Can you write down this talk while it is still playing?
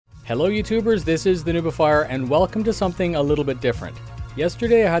Hello YouTubers, this is the Noobifier and welcome to something a little bit different.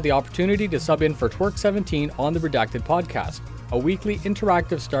 Yesterday I had the opportunity to sub in for Twerk17 on the Redacted podcast, a weekly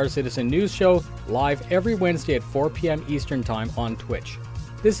interactive Star Citizen news show live every Wednesday at 4 p.m. Eastern Time on Twitch.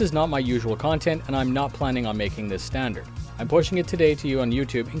 This is not my usual content and I'm not planning on making this standard. I'm pushing it today to you on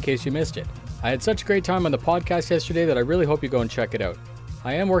YouTube in case you missed it. I had such a great time on the podcast yesterday that I really hope you go and check it out.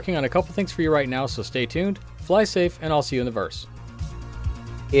 I am working on a couple things for you right now, so stay tuned, fly safe, and I'll see you in the verse.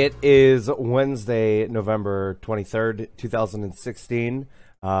 It is Wednesday, November 23rd, 2016.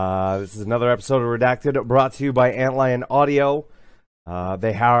 This is another episode of Redacted brought to you by Antlion Audio.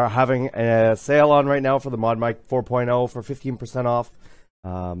 They are having a sale on right now for the Mod Mic 4.0 for 15% off.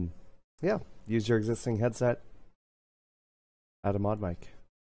 Yeah, use your existing headset. Add a Mod Mic.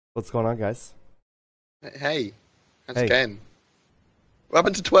 What's going on, guys? Hey, how's it going? What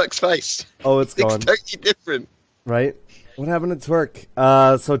happened to Twerk's face? Oh, it's gone. It's totally different. Right? What happened to Twerk?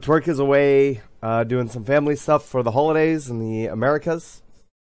 So Twerk is away doing some family stuff for the holidays in the Americas.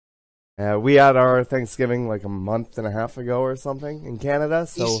 We had our Thanksgiving like a month and a half ago or something in Canada.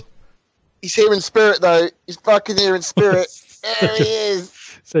 So he's here in spirit, though. He's fucking here in spirit. There he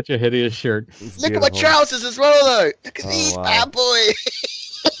is. Such a hideous shirt. Look at my trousers as well, though. Look at these bad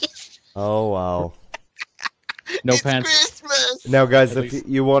boys. Oh, wow. No it's pants. Christmas. Now, guys, if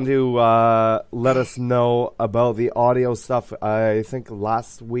you want to let us know about the audio stuff, I think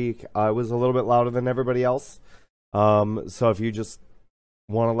last week I was a little bit louder than everybody else. So if you just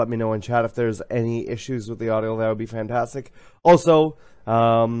want to let me know in chat if there's any issues with the audio, that would be fantastic. Also,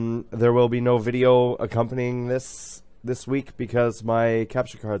 there will be no video accompanying this week because my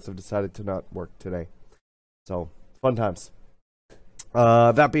capture cards have decided to not work today. So, fun times.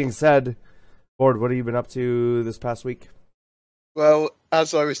 That being said, Ford, what have you been up to this past week? Well,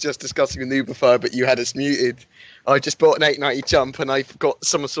 as I was just discussing with Noobifier, but you had us muted, I just bought an 890 jump and I've got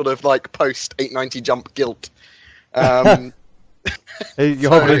some sort of like post 890 jump guilt. Are you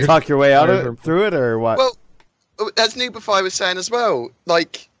hoping to talk your way out through it or what? Well, as Noobifier was saying as well,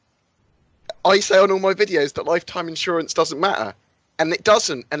 like, I say on all my videos that lifetime insurance doesn't matter. And it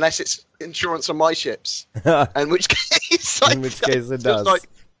doesn't unless it's insurance on my ships. In which case, like, it does. Like,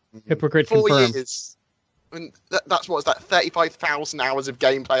 Hypocrite 4 confirmed. years. And that's what was that, 35,000 hours of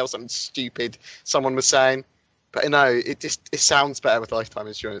gameplay or something stupid someone was saying. But no, it sounds better with lifetime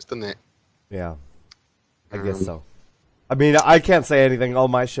insurance, doesn't it? Yeah, I guess so. I mean, I can't say anything. All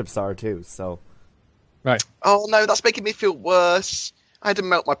my ships are too, so. Right. Oh no, that's making me feel worse. I had to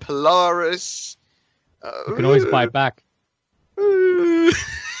melt my Polaris. You can always buy it back.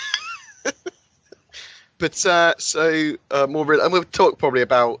 But more real, and we'll talk probably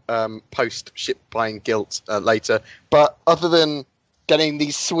about post ship buying guilt later. But other than getting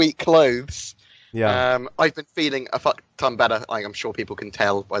these sweet clothes, I've been feeling a fuck ton better. Like I'm sure people can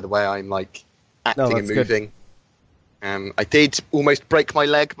tell by the way I'm like acting and moving. I did almost break my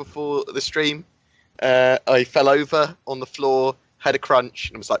leg before the stream. I fell over on the floor, had a crunch,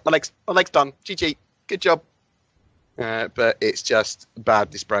 and I was like, my leg's done. GG, good job. But it's just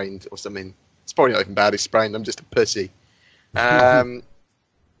badly sprained or something. It's probably not even badly sprained. I'm just a pussy.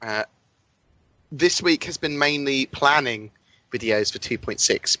 This week has been mainly planning videos for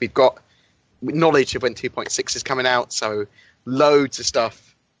 2.6. We've got knowledge of when 2.6 is coming out, so loads of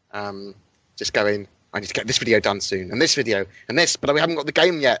stuff. Just going, I need to get this video done soon, and this video, and this, but we haven't got the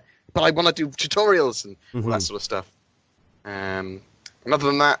game yet. But I want to do tutorials and all that sort of stuff. And other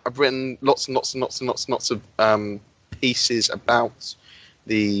than that, I've written lots and lots of pieces about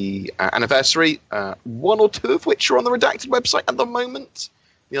the anniversary, one or two of which are on the Redacted website at the moment.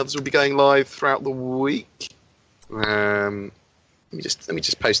 The others will be going live throughout the week. Let me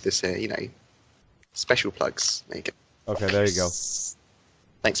just post this here. You know, special plugs. There you go. Okay, there you go.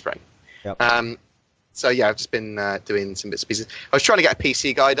 Thanks, Brain. Yep. So yeah, I've just been doing some bits and pieces. I was trying to get a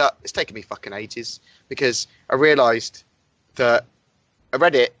PC guide up. It's taken me fucking ages because I realised that I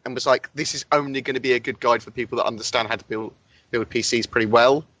read it and was like, this is only going to be a good guide for people that understand how to build PCs pretty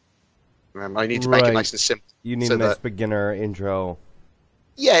well. I need to make it nice and simple. You need a nice beginner intro.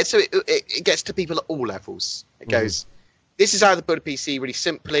 Yeah, so it gets to people at all levels. It goes, this is how to build a PC really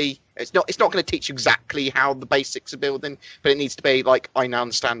simply. It's not going to teach you exactly how the basics of building, but it needs to be like, I now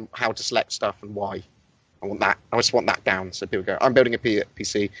understand how to select stuff and why. I want that. I just want that down. So people go, I'm building a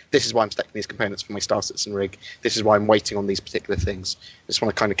PC. This is why I'm selecting these components for my Star Citizen rig. This is why I'm waiting on these particular things. I just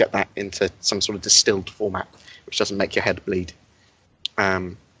want to kind of get that into some sort of distilled format, which doesn't make your head bleed.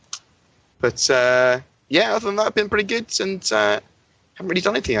 Yeah, other than that, I've been pretty good and haven't really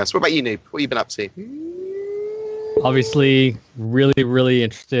done anything else. What about you, Noob? What have you been up to? Obviously, really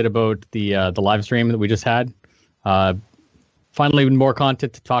interested about the live stream that we just had. finally more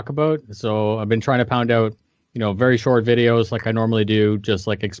content to talk about. So I've been trying to pound out, very short videos like I normally do, just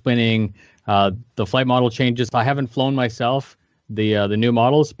like explaining the flight model changes. I haven't flown myself the new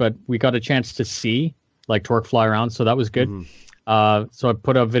models, but we got a chance to see like Torque fly around, so that was good. So I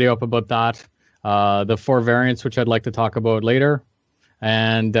put a video up about that, the 4 variants, which I'd like to talk about later,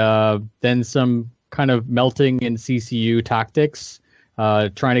 and then some kind of melting in CCU tactics,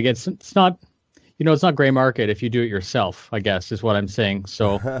 trying to get it's not, it's not gray market if you do it yourself, I guess is what I'm saying.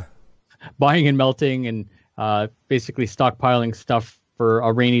 So buying and melting and basically stockpiling stuff for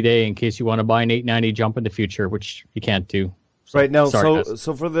a rainy day in case you want to buy an 890 jump in the future, which you can't do. So, right now, sorry,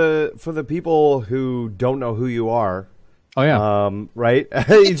 so for the people who don't know who you are, oh yeah, right,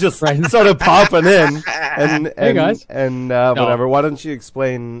 you just sort of popping in and hey guys, and whatever. Why don't you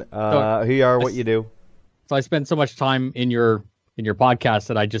explain who you are, what you do? So I spend so much time in your podcast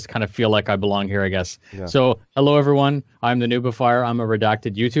that I just kind of feel like I belong here, I guess. Yeah. So hello everyone, I'm the Noobifier. I'm a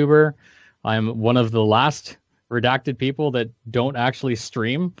Redacted YouTuber. I'm one of the last Redacted people that don't actually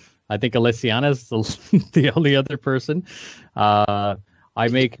stream. I think Aliciana's the only other person. I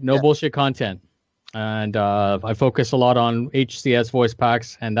make no bullshit content, and I focus a lot on HCS voice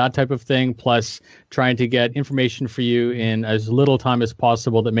packs and that type of thing, plus trying to get information for you in as little time as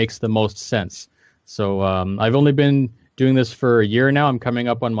possible that makes the most sense. So I've only been doing this for a year now. I'm coming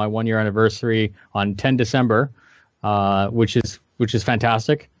up on my 1-year anniversary on 10 December, which is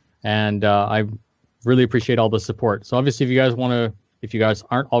fantastic, and I really appreciate all the support. So obviously, if you guys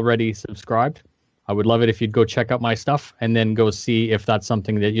aren't already subscribed, I would love it if you'd go check out my stuff and then go see if that's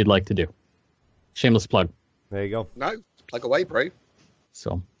something that you'd like to do. Shameless plug. There you go. No, plug away, bro.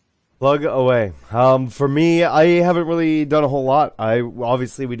 So, plug away. For me, I haven't really done a whole lot.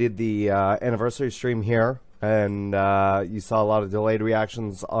 Obviously we did the anniversary stream here, and you saw a lot of delayed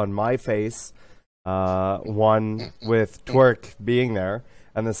reactions on my face. One with Twerk being there,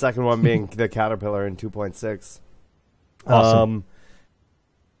 and the second one being the Caterpillar in 2.6. awesome.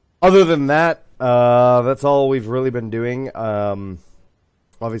 Other than that, that's all we've really been doing.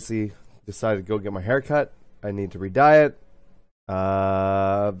 Obviously, decided to go get my hair cut. I need to re-dye it.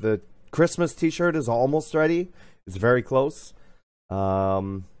 The Christmas t-shirt is almost ready. It's very close.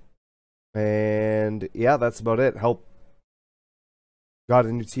 And yeah, that's about it. Got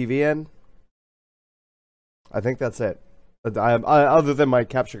a new TV in. I think that's it. Other than my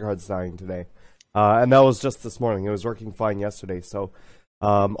capture card's dying today. And that was just this morning. It was working fine yesterday. So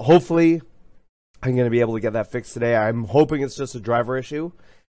hopefully I'm going to be able to get that fixed today. I'm hoping it's just a driver issue,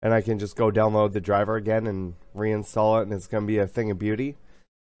 and I can just go download the driver again and reinstall it, and it's going to be a thing of beauty.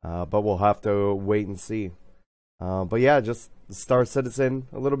 But we'll have to wait and see. But yeah, just Star Citizen,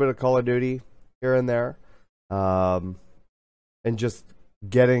 a little bit of Call of Duty here and there, and just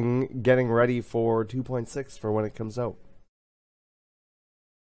getting ready for 2.6 for when it comes out.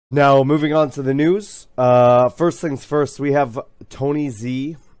 Now, moving on to the news. First things first, we have Tony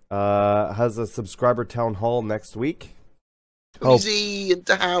Z has a subscriber town hall next week. Tony Z in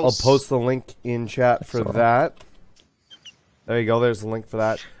the house. I'll post the link in chat for that. There you go. There's the link for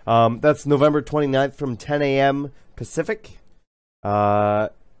that. That's November 29th from 10 a.m. Pacific.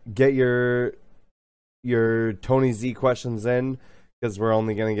 Get your Tony Z questions in, because we're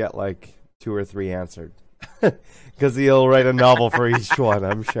only going to get like 2 or 3 answered. Because he'll write a novel for each one,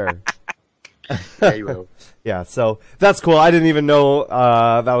 I'm sure. Yeah, he will. Yeah, so that's cool. I didn't even know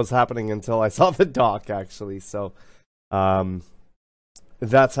that was happening until I saw the doc, actually. So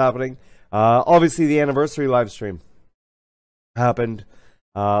that's happening. Obviously, the anniversary live stream happened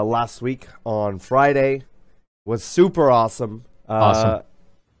last week on Friday. Was super awesome. Awesome.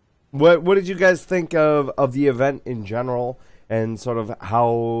 What did you guys think of the event in general, and sort of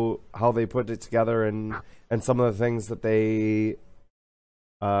how they put it together, and some of the things that they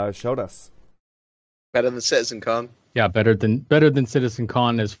showed us? Better than CitizenCon. Yeah, better than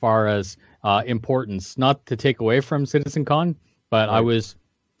CitizenCon as far as importance. Not to take away from CitizenCon, but right.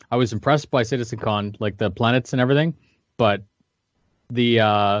 I was impressed by CitizenCon, like the planets and everything. But the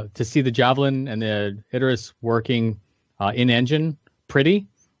to see the Javelin and the Icarus working in engine pretty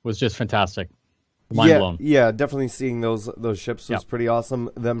was just fantastic. Mind blown. Yeah, definitely seeing those ships was pretty awesome.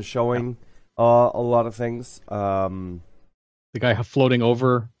 Them showing a lot of things. The guy floating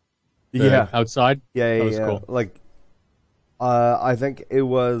over the outside. Yeah, that was cool. Like, I think it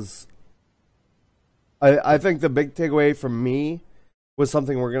was. I think the big takeaway from me was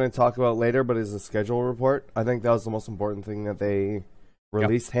something we're going to talk about later, but is a schedule report. I think that was the most important thing that they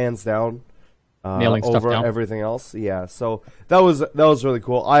released, hands down. Nailing stuff over down. Everything else. Yeah, so that was really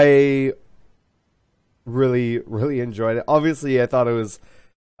cool. I really enjoyed it. Obviously, I thought it was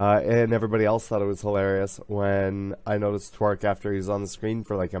and everybody else thought it was hilarious when I noticed Twerk after he was on the screen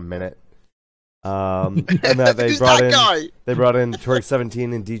for like a minute. And that they brought in Twerk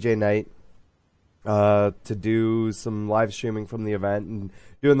 17 and DJ Knight to do some live streaming from the event and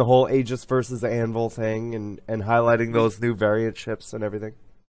doing the whole Aegis versus Anvil thing and highlighting those new variant ships and everything.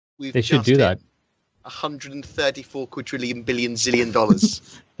 They should do that. 134 quadrillion billion zillion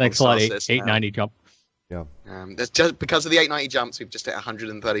dollars. Thanks a lot, 890 jump. Yeah. That's just because of the 890 jumps, we've just hit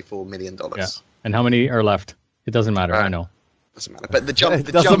 134 million dollars. Yeah. And how many are left? It doesn't matter. I know. Doesn't matter. But the jump.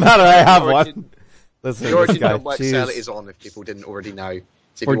 It doesn't matter. I have one. Listen, the Origin jump work sale is on if people didn't already know.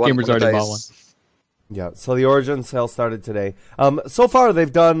 So Board Gamers already bought one. Yeah, so the Origin sale started today. So far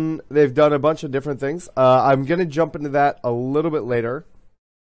they've done a bunch of different things. I'm gonna jump into that a little bit later.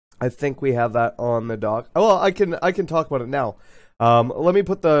 I think we have that on the doc. Oh, well, I can talk about it now. Let me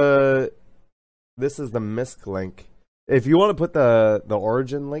put this is the MISC link. If you want to put the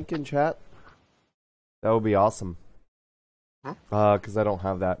Origin link in chat, that would be awesome. Because I don't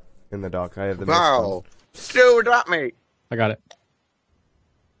have that in the doc. I have the MISC one. Still that, mate. I got it.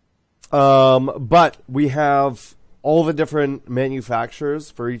 But we have all the different manufacturers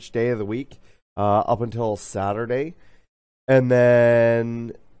for each day of the week up until Saturday. And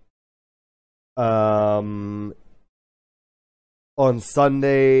then on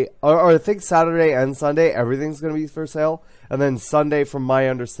Sunday, or I think Saturday and Sunday, everything's going to be for sale. And then Sunday, from my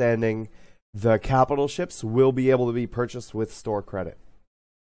understanding, the capital ships will be able to be purchased with store credit.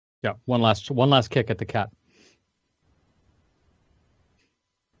 Yeah, one last kick at the cat.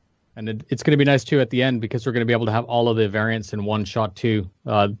 And it's going to be nice, too, at the end, because we're going to be able to have all of the variants in one shot, too.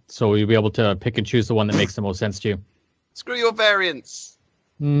 So you'll be able to pick and choose the one that makes the most sense to you. Screw your variants.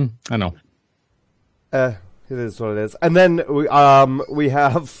 I know. It is what it is. And then we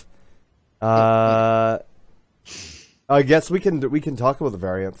have... I guess we can talk about the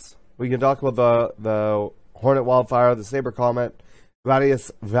variants. We can talk about the Hornet Wildfire, the Saber Comet,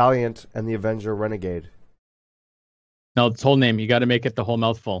 Gladius Valiant, and the Avenger Renegade. No, its whole name. You got to make it the whole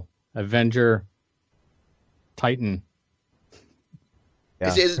mouthful. Avenger Titan. Yeah.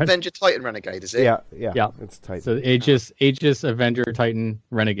 Is it Avenger Titan Renegade, is it? Yeah. It's Titan. So Aegis Avenger Titan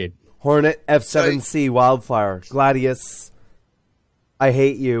Renegade. Hornet F7C Wildfire. Gladius, I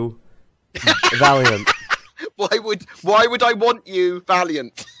hate you. Valiant. Why would I want you,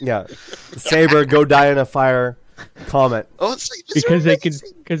 Valiant? Yeah. Saber, go die in a fire. Comet. Oh, because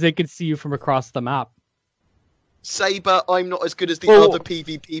they can see you from across the map. Saber, I'm not as good as the other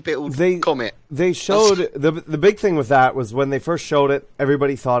PvP build Comet. They showed the big thing with that was when they first showed it,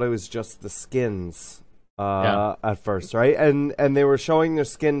 everybody thought it was just the skins at first, right? And they were showing their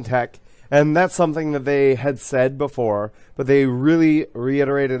skin tech, and that's something that they had said before, but they really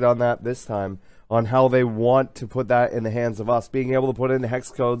reiterated on that this time on how they want to put that in the hands of us, being able to put in hex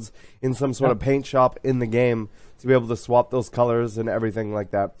codes in some sort of paint shop in the game to be able to swap those colors and everything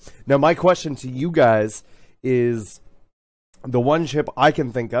like that. Now, my question to you guys is the one ship I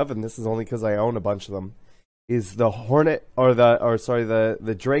can think of, and this is only because I own a bunch of them, is the Hornet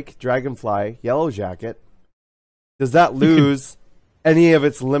the Drake Dragonfly Yellow Jacket. Does that lose any of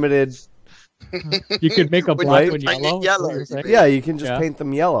its limited? You could make a black one yellow. Yeah, you can just paint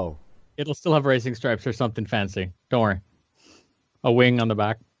them yellow. It'll still have racing stripes or something fancy. Don't worry. A wing on the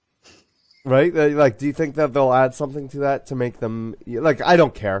back. Right? Like, do you think that they'll add something to that to make them... Like, I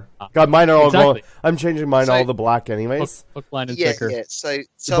don't care. God, mine are all going... I'm changing mine all the black anyways. Hook, line, and sticker. Yeah. So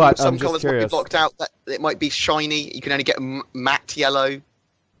some colours might be blocked out. That it might be shiny. You can only get a matte yellow.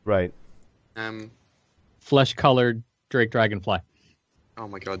 Right. Flesh-colored Drake Dragonfly. Oh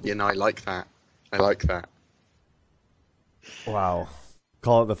my god, yeah, no, I like that. Wow.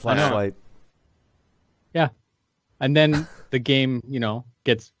 Call it the flashlight. Yeah. And then the game,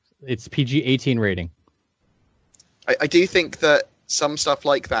 gets its PG-18 rating. I do think that some stuff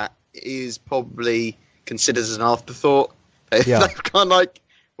like that is probably considered as an afterthought. Yeah. They're kind of like,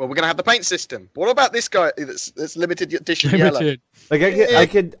 well, we're going to have the paint system. What about this guy that's limited edition yellow? Like,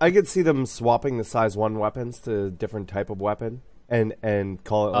 I could see them swapping the size 1 weapons to a different type of weapon and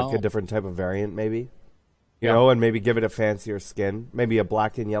call it like a different type of variant, maybe. You know, and maybe give it a fancier skin. Maybe a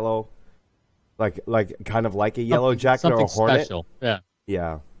black and yellow, like kind of like a yellow jacket or a Hornet. Special. Yeah.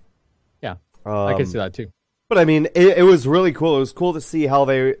 Yeah. I can see that too. But I mean, it was really cool. It was cool to see how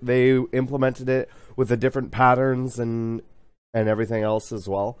they implemented it with the different patterns and everything else as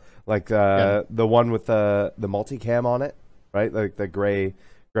well. Like the one with the multicam on it, right? Like the gray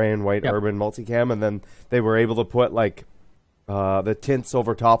and white urban multicam, and then they were able to put like the tints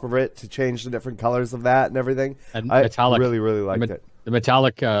over top of it to change the different colors of that and everything. And I metallic. really liked it. The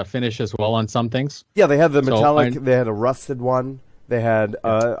metallic finish as well on some things. Yeah, they had the metallic. They had a rusted one. They had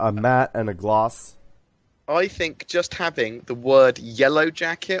a matte and a gloss. I think just having the word Yellow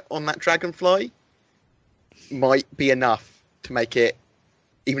Jacket on that Dragonfly might be enough to make it,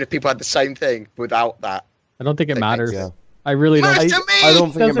 even if people had the same thing without that. I don't think it matters. Yeah. I really don't. Matters to me! I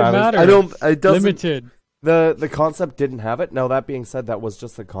don't think it Doesn't matters. matter. I don't. It doesn't. Limited. The concept didn't have it. Now that being said, that was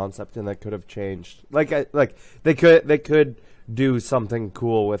just the concept, and that could have changed. Like they could do something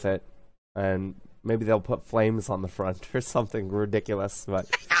cool with it, and maybe they'll put flames on the front or something ridiculous. But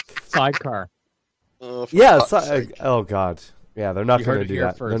Sidecar. Oh, for yeah, fuck's sake. oh god, yeah, they're not You going heard to it do here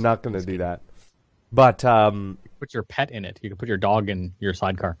that. first. They're not going to do that. But Put your pet in it. You can put your dog in your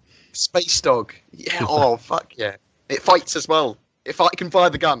sidecar. Space Dog. Yeah, oh, fuck yeah. It fights as well. If I can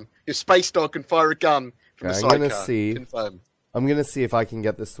fire the gun. Your Space Dog can fire a gun from the I'm sidecar. gonna see. Confirmed. I'm gonna see if I can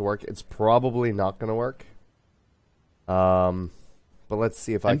get this to work. It's probably not going to work. But let's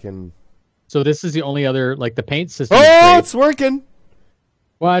see if I can. So this is the only other, like, the paint system. Oh, is great. it's working.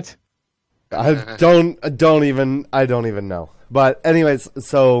 What? I don't even know. But anyways,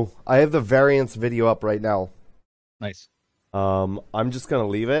 so I have the variants video up right now. Nice. I'm just gonna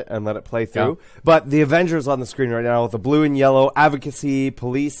leave it and let it play through. Yeah. But the Avengers on the screen right now with the blue and yellow advocacy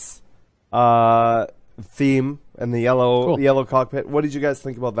police theme and the yellow cockpit. What did you guys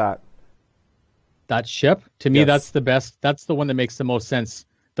think about that? That ship, to me, Yes. that's the best. That's the one that makes the most sense.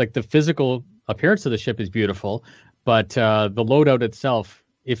 Like, the physical appearance of the ship is beautiful, but the loadout itself,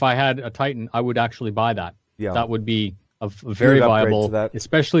 if I had a Titan, I would actually buy that. Yeah. That would be a very Good upgrade viable, to that.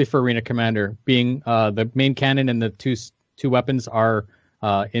 especially for Arena Commander, being the main cannon and the two weapons are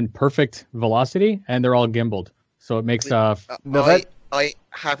in perfect velocity, and they're all gimbaled. So it makes I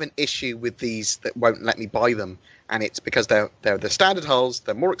have an issue with these that won't let me buy them, and it's because they're the standard hulls,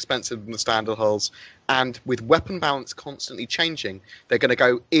 they're more expensive than the standard hulls, and with weapon balance constantly changing, they're going to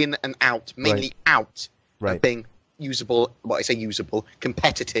go in and out, mainly out of being usable,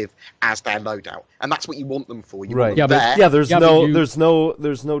 competitive as their loadout, and that's what you want them for. You want them there. There's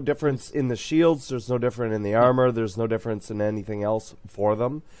no difference in the shields. There's no difference in the armor. There's no difference in anything else for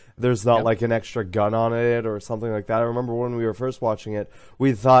them. There's not like an extra gun on it or something like that. I remember when we were first watching it,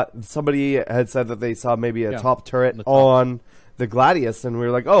 we thought somebody had said that they saw maybe a top turret on the Gladius, and we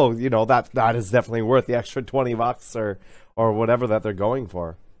were like, oh, that is definitely worth the extra $20 or whatever that they're going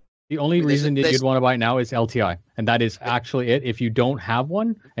for. The only reason that you'd want to buy it now is LTI, and that is actually it. If you don't have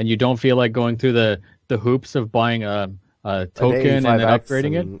one and you don't feel like going through the hoops of buying a token and then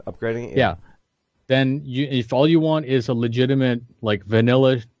upgrading it, then if all you want is a legitimate, like,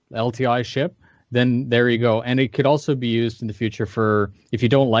 vanilla LTI ship, then there you go. And it could also be used in the future for, if you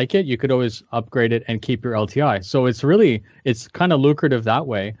don't like it, you could always upgrade it and keep your LTI. So it's kind of lucrative that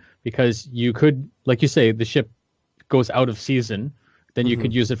way, because you could, like you say, the ship goes out of season, then you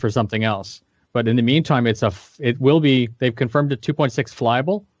could use it for something else. But in the meantime, it will be, they've confirmed it 2.6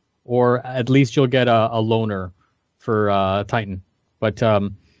 flyable, or at least you'll get a loaner for Titan. But I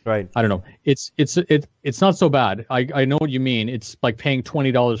don't know. It's not so bad. I know what you mean. It's like paying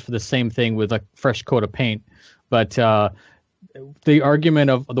 $20 for the same thing with a fresh coat of paint. But the argument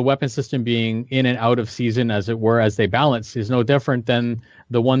of the weapon system being in and out of season, as it were, as they balance, is no different than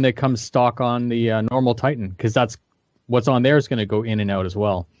the one that comes stock on the normal Titan, because that's what's on there is going to go in and out as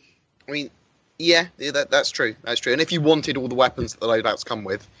well. I mean, that's true. That's true. And if you wanted all the weapons that the loadouts come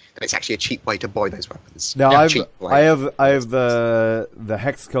with, then it's actually a cheap way to buy those weapons. Now I have the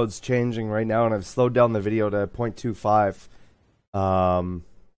hex codes changing right now, and I've slowed down the video to 0.25.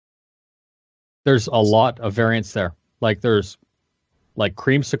 There's a lot of variants there. Like, there's like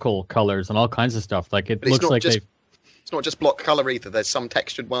creamsicle colors and all kinds of stuff. Like, it looks like it's not just block color either. There's some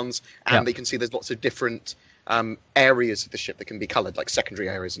textured ones, and you can see there's lots of different areas of the ship that can be colored, like secondary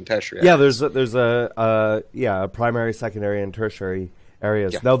areas and tertiary areas. There's a primary, secondary, and tertiary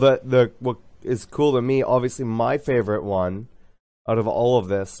areas. Now what is cool to me, obviously my favorite one out of all of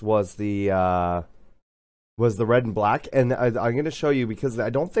this was the red and black, and I'm going to show you, because I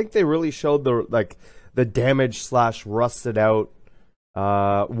don't think they really showed the damaged / rusted out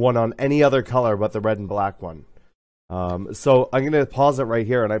one on any other color but the red and black one. So I'm going to pause it right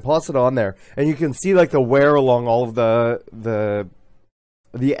here, and I pause it on there, and you can see like the wear along all of the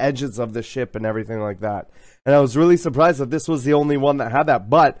edges of the ship and everything like that. And I was really surprised that this was the only one that had that,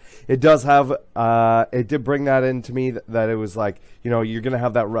 but it does have, it did bring that into me that it was like, you're going to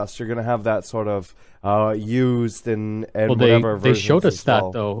have that rust, you're going to have that sort of used and whatever. They showed us that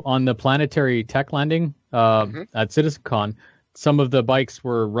though on the planetary tech landing at CitizenCon. Some of the bikes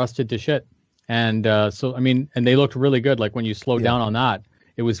were rusted to shit. And so, I mean, and they looked really good. Like, when you slow down on that,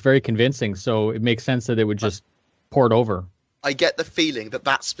 it was very convincing. So it makes sense that they would just pour it over. I get the feeling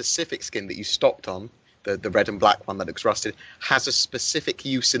that specific skin that you stopped on the red and black one that looks rusted, has a specific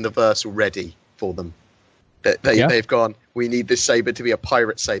use in the verse already for them. They've gone, we need this saber to be a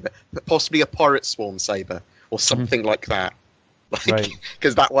pirate saber, possibly a pirate swarm saber, or something like that.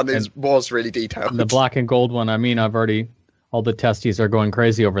 Because that one was really detailed. The black and gold one, I mean, all the testies are going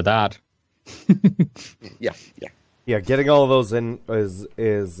crazy over that. Yeah, getting all of those in is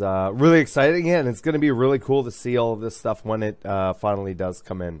really exciting, and it's going to be really cool to see all of this stuff when it finally does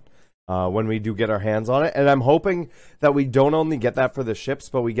come in. When we do get our hands on it. And I'm hoping that we don't only get that for the ships,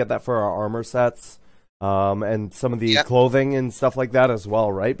 but we get that for our armor sets. And some of the clothing and stuff like that as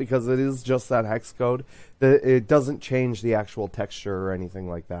well, right? Because it is just that hex code. It doesn't change the actual texture or anything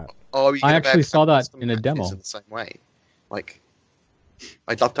like that. Oh, I actually saw that in a demo. In the same way. Like,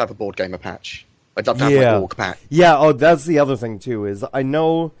 I'd love to have a board gamer patch. I'd love to have my orc patch. Yeah, oh, that's the other thing too, is I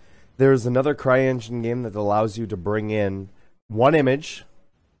know there's another CryEngine game that allows you to bring in one image,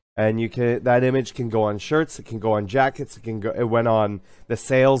 and that image can go on shirts, it can go on jackets, it went on the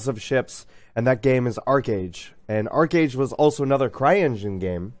sails of ships. And that game is ArcAge. And ArcAge was also another CryEngine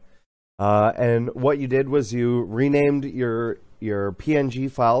game. And what you did was you renamed your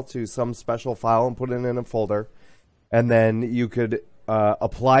PNG file to some special file and put it in a folder. And then you could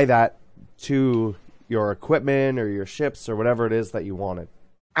apply that to your equipment or your ships or whatever it is that you wanted.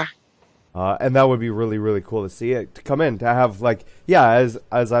 And that would be really, really cool to see it to come in, to have as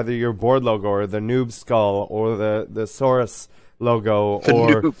either your board logo or the noob skull or the Saurus logo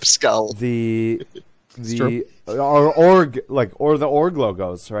or noob skull. the org the org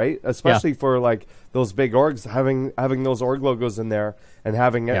logos, right? Especially for those big orgs, having those org logos in there and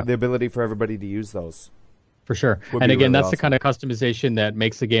having the ability for everybody to use those. For sure. And again, that's the kind of customization that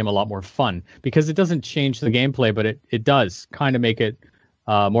makes the game a lot more fun, because it doesn't change the gameplay, but it does kind of make it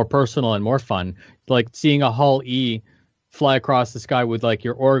more personal and more fun. Like seeing a Hull E fly across the sky with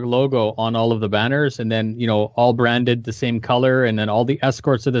your org logo on all of the banners, and then all branded the same color, and then all the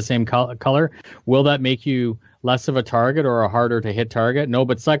escorts are the same color. Will that make you less of a target or a harder to hit target? No,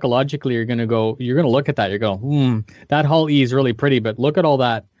 but psychologically you're gonna look at that, you're going, that Hull E is really pretty, but look at all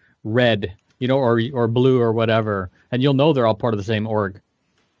that red, or blue or whatever, and you'll know they're all part of the same org.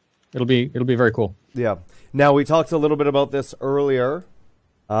 It'll be very cool. Yeah. Now, we talked a little bit about this earlier,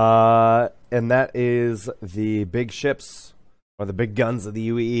 and that is the big ships, or the big guns of the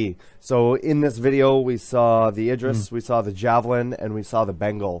UEE. So in this video, we saw the Idris, we saw the Javelin, and we saw the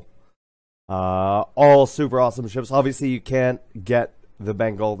Bengal. All super awesome ships. Obviously, you can't get the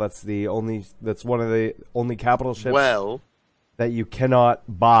Bengal. That's one of the only capital ships that you cannot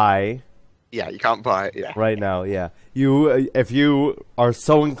buy. Yeah, you can't buy it. Yeah. Right now, yeah. If you are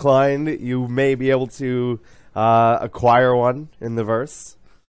so inclined, you may be able to acquire one in the verse.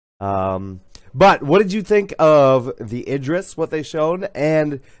 But what did you think of the Idris, what they showed,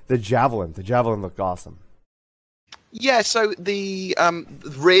 and the Javelin? The Javelin looked awesome. Yeah, so the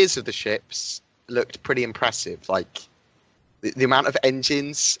rears of the ships looked pretty impressive. Like the amount of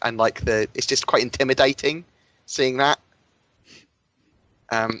engines and it's just quite intimidating seeing that.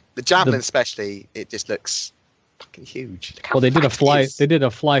 The Javelin especially, it just looks fucking huge. Well, they did a fly. They did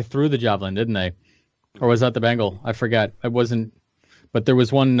a fly through the Javelin, didn't they? Or was that the Bengal? I forget. It wasn't. But there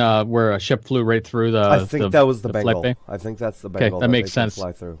was one where a ship flew right through the. I think that was the Bengal. I think that's the Bengal. Okay, that makes sense.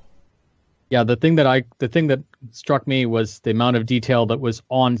 Fly through. Yeah, the thing that struck me was the amount of detail that was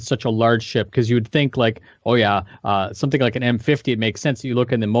on such a large ship. Because you would think something like an M50, it makes sense. You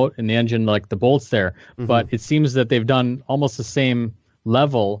look in the engine, the bolts there. Mm-hmm. But it seems that they've done almost the same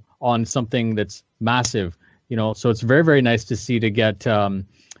level on something that's massive. So it's very, very nice to see, to get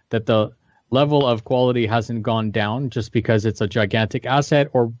that the level of quality hasn't gone down just because it's a gigantic asset,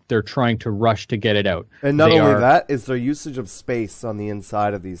 or they're trying to rush to get it out. And not only that, is their usage of space on the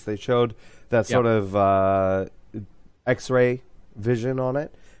inside of these. They showed that sort of X-ray vision on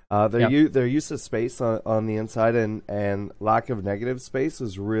it. Their use of space on the inside and lack of negative space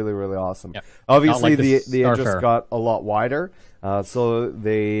is really, really awesome. Yep. Obviously, the Idris got a lot wider, so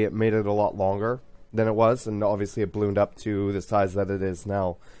they made it a lot longer than it was, and obviously it ballooned up to the size that it is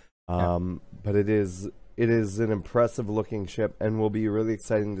now. But it is an impressive looking ship, and will be really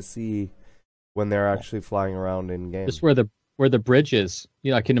exciting to see when they're actually flying around in game. Just where the bridge is,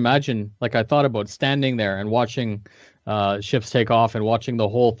 I can imagine. I thought about standing there and watching ships take off and watching the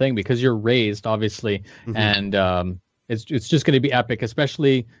whole thing, because you're raised, obviously, and it's just going to be epic,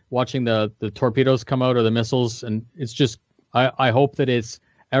 especially watching the torpedoes come out, or the missiles, and it's just I hope that it's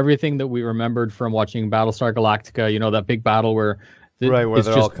everything that we remembered from watching Battlestar Galactica. That big battle where. Where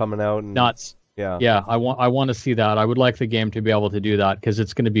they're all coming out and nuts. Yeah. I want to see that. I would like the game to be able to do that, because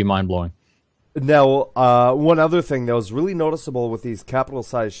it's going to be mind blowing. Now, one other thing that was really noticeable with these capital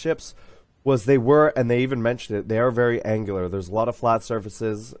sized ships was they were, and they even mentioned it, they are very angular. There's a lot of flat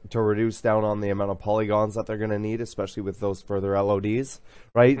surfaces to reduce down on the amount of polygons that they're going to need, especially with those further LODs,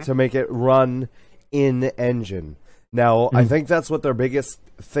 right? To make it run in engine. Now, I think that's what their biggest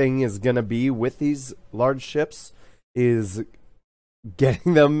thing is going to be with these large ships, is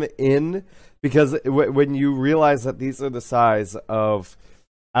getting them in, because when you realize that these are the size of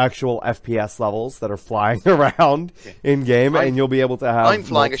actual FPS levels that are flying around in game, and you'll be able to have. I'm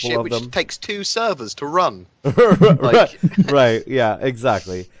flying a ship which takes 2 servers to run. Right. Yeah.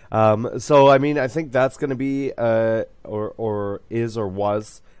 Exactly. So I mean, I think that's going to be or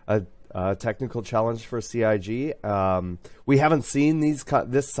was a technical challenge for CIG. We haven't seen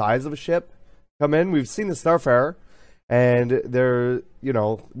this size of a ship come in. We've seen the Starfarer, and they're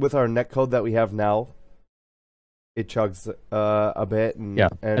with our netcode that we have now, it chugs a bit,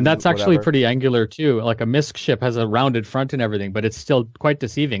 and that's actually pretty angular too. Like a MISC ship has a rounded front and everything, but it's still quite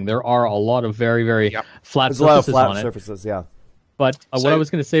deceiving. There are a lot of very, very flat surfaces on it. Surfaces, yeah. But what I was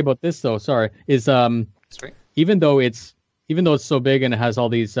going to say about this, though, is even though it's so big and it has all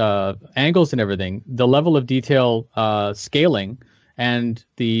these angles and everything, the level of detail scaling and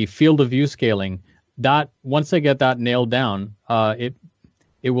the field of view scaling, that once they get that nailed down, it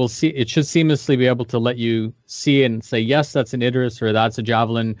should seamlessly be able to let you see and say, yes, that's an Idris or that's a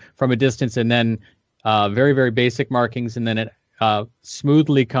Javelin from a distance, and then very, very basic markings, and then it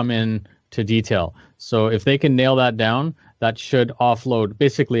smoothly come in to detail. So if they can nail that down, that should offload.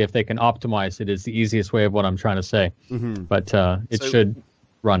 Basically, if they can optimize it, is the easiest way of what I'm trying to say. But it should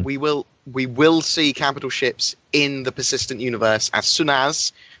run. We will see capital ships in the persistent universe as soon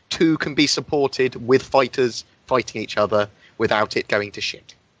as 2 can be supported with fighters fighting each other without it going to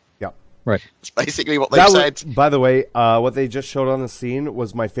shit. Yeah. Right. That's basically what they said. By the way, what they just showed on the scene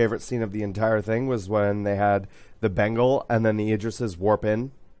was my favorite scene of the entire thing, was when they had the Bengal and then the Idrises warp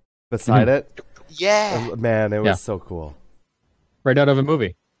in beside it. Yeah. Man, it was so cool. Right out of a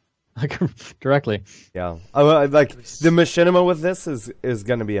movie. Like, directly. Yeah. Like, the machinima with this is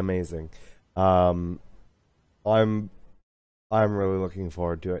going to be amazing. I'm really looking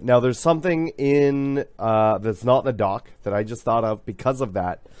forward to it. Now, there's something in that's not in the dock that I just thought of because of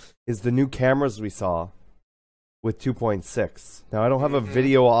that, is the new cameras we saw with 2.6. Now, I don't have a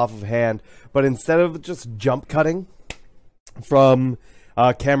video off of hand, but instead of just jump cutting from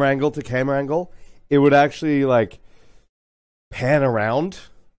camera angle to camera angle, it would actually, like, pan around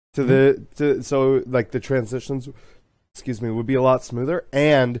so, like, the transitions, would be a lot smoother,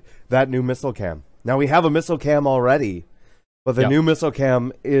 and that new missile cam. Now, we have a missile cam already, but the new missile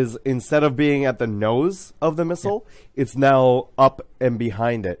cam is, instead of being at the nose of the missile, it's now up and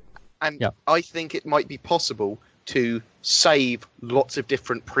behind it. And I think it might be possible to save lots of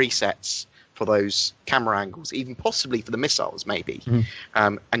different presets for those camera angles, even possibly for the missiles, maybe,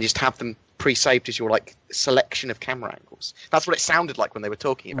 and just have them pre-saved as your, like, selection of camera angles. That's what it sounded like when they were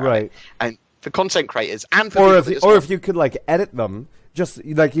talking about it. And for content creators, and for if you could, like, edit them. Just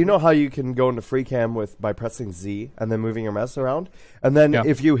like, how you can go into free cam by pressing Z and then moving your mouse around, and then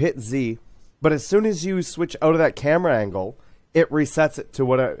if you hit Z, but as soon as you switch out of that camera angle, it resets it to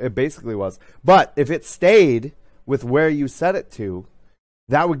what it basically was. But if it stayed with where you set it to,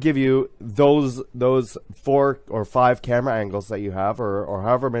 that would give you those 4 or 5 camera angles that you have, or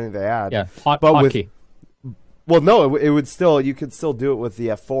however many they add. Yeah, hotkey. Well, no, it would still, you could still do it with the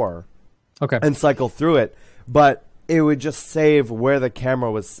F4. Okay. And cycle through it, but it would just save where the camera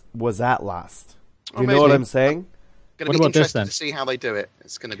was at last. Do you know what I'm saying? Going to be interesting to see how they do it.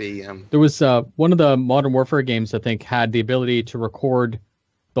 It's going to be. There was one of the Modern Warfare games, I think, had the ability to record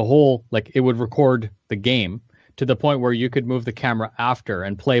the whole, like, it would record the game to the point where you could move the camera after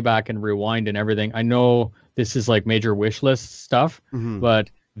and play back and rewind and everything. I know this is like major wish list stuff, but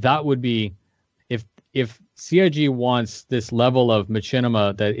that would be, if CIG wants this level of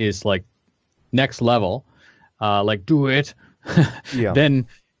machinima that is like next level, like, do it, then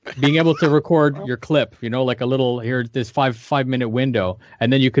being able to record your clip, like a little, here, this 5-minute window,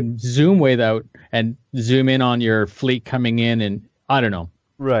 and then you can zoom way out and zoom in on your fleet coming in, and I don't know.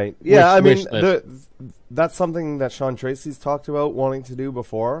 Right. Yeah, I mean, that's something that Sean Tracy's talked about wanting to do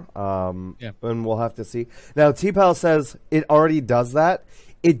before, and we'll have to see. Now, T-Pal says it already does that.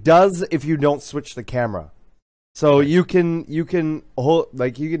 It does if you don't switch the camera. So you can hold,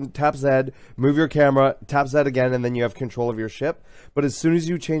 like, you can tap Z, move your camera, tap Z again, and then you have control of your ship. But as soon as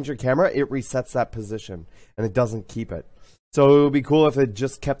you change your camera, it resets that position, and it doesn't keep it. So it would be cool if it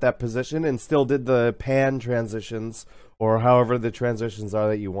just kept that position and still did the pan transitions, or however the transitions are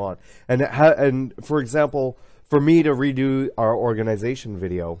that you want. And for example, for me to redo our organization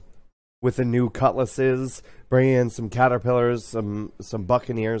video, with the new cutlasses, bringing in some Caterpillars, some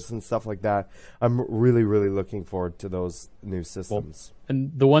Buccaneers and stuff like that. I'm really, really looking forward to those new systems. Well,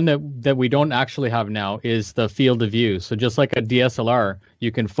 and the one that we don't actually have now is the field of view. So just like a DSLR,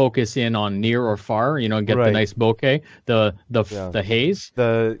 you can focus in on near or far, and get the nice bokeh, the haze,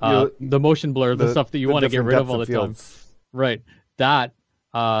 the motion blur, the stuff that you want to get rid of all the time. Right. That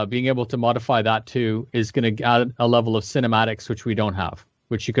being able to modify that too is going to add a level of cinematics which we don't have,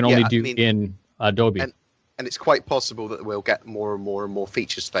 which you can only do in Adobe. And it's quite possible that we'll get more and more and more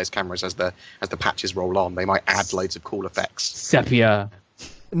features to those cameras as the patches roll on. They might add loads of cool effects. Sepia.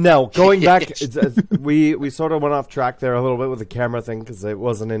 Now, going back, we sort of went off track there a little bit with the camera thing because it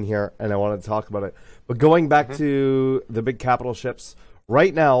wasn't in here and I wanted to talk about it. But going back to the big capital ships,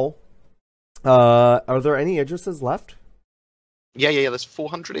 right now, are there any Idrises left? Yeah. There's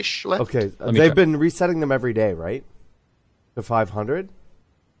 400-ish left. Okay, they've been resetting them every day, right? To 500?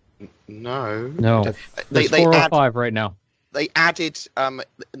 No. There's 405 right now. They added them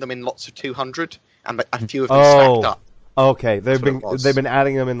in lots of 200, and a few of them stacked up. Okay, they've been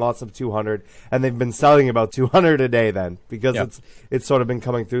adding them in lots of 200, and they've been selling about 200 a day then, because it's sort of been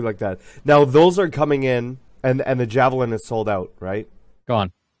coming through like that. Now those are coming in, and the Javelin is sold out, right?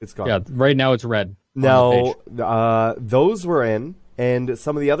 Gone. It's gone. Yeah, right now it's red. Now those were in, and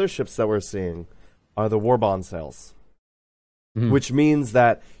some of the other ships that we're seeing are the war bond sales. Which means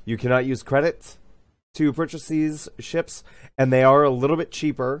that you cannot use credit to purchase these ships, and they are a little bit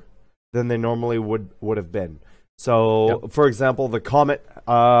cheaper than they normally would have been. So, for example, the Comet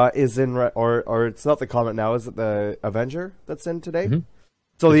is in, or it's not the Comet now, is it the Avenger that's in today?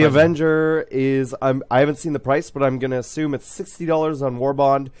 So the Avenger is, I haven't seen the price, but I'm going to assume it's $60 on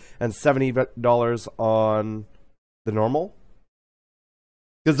Warbond and $70 on the normal.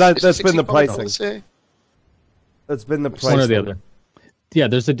 Because that's been the pricing. That's been the price. One or the other. Yeah,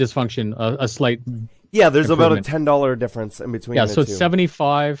 there's a dysfunction, a slight. Yeah, there's about a $10 difference in between. Yeah, the so two. it's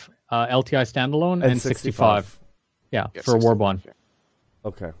 75 LTI standalone and 65. Yeah, for Warbond.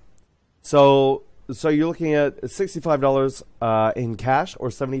 Okay, so you're looking at $65 in cash or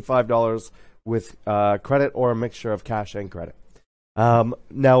 $75 with credit, or a mixture of cash and credit.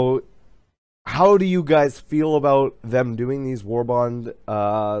 Now, how do you guys feel about them doing these Warbond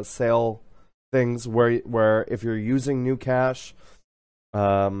sale things where if you're using new cash,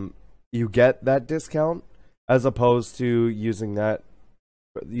 you get that discount as opposed to using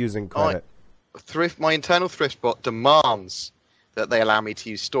credit? My internal thrift bot demands that they allow me to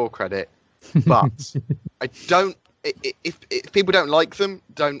use store credit, but I don't. If people don't like them,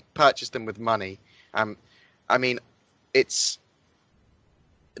 don't purchase them with money. I mean, it's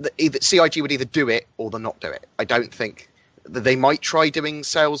either CIG would either do it or they'll not do it. I don't think. They might try doing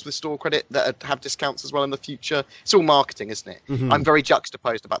sales with store credit that have discounts as well in the future. It's all marketing, isn't it? I'm very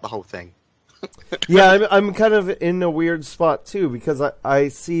juxtaposed about the whole thing. Yeah, I'm kind of in a weird spot too, because I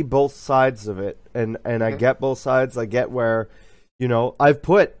see both sides of it, and I get both sides. I get where, I've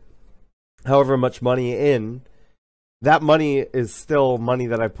put however much money in. That money is still money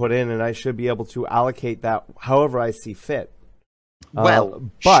that I put in, and I should be able to allocate that however I see fit. But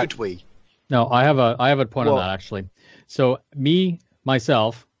should we? No, I have a point on that actually. So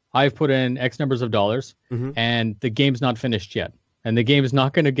myself, I've put in X numbers of dollars, and the game's not finished yet. And the game is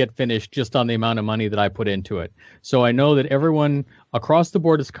not going to get finished just on the amount of money that I put into it. So I know that everyone across the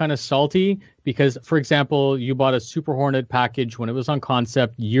board is kind of salty because, for example, you bought a Super Hornet package when it was on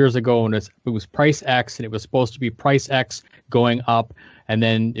concept years ago, and it was price X, and it was supposed to be price X going up, and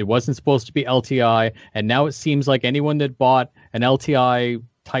then it wasn't supposed to be LTI. And now it seems like anyone that bought an LTI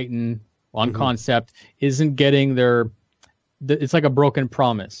Titan on concept isn't getting it's like a broken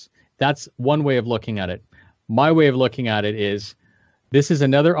promise. That's one way of looking at it. My way of looking at it is this is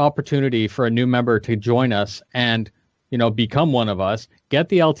another opportunity for a new member to join us and, become one of us, get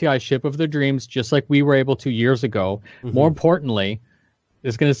the LTI ship of their dreams, just like we were able to years ago. More importantly,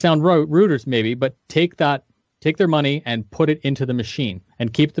 it's going to sound rude maybe, but take their money and put it into the machine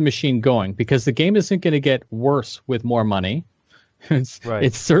and keep the machine going, because the game isn't going to get worse with more money.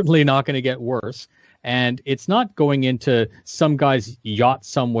 It's certainly not going to get worse. And it's not going into some guy's yacht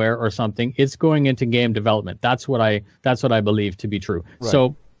somewhere or something. It's going into game development. That's what I believe to be true. Right.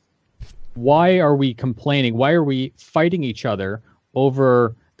 So why are we complaining? Why are we fighting each other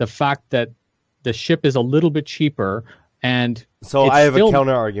over the fact that the ship is a little bit cheaper? And so I have a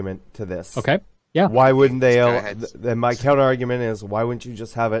counter argument to this. Okay. Yeah. Why wouldn't they? Then my counter argument is, why wouldn't you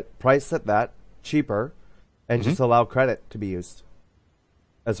just have it priced at that cheaper, and just allow credit to be used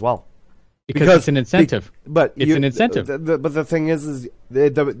as well? Because it's an incentive. But it's an incentive. But the thing is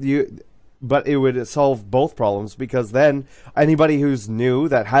but it would solve both problems, because then anybody who's new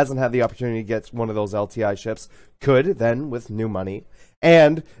that hasn't had the opportunity to get one of those LTI ships could then, with new money,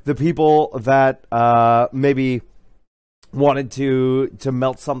 and the people that maybe wanted to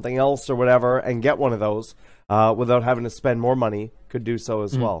melt something else or whatever and get one of those without having to spend more money could do so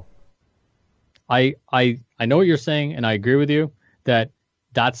as well. I know what you're saying, and I agree with you that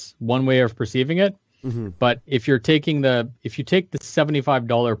that's one way of perceiving it. Mm-hmm. But if you take the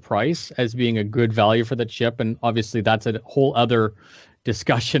 $75 price as being a good value for the chip, and obviously that's a whole other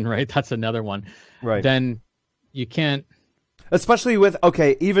discussion, right? That's another one. Right. Then you can't. Especially with,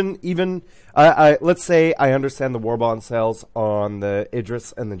 even let's say I understand the war bond sales on the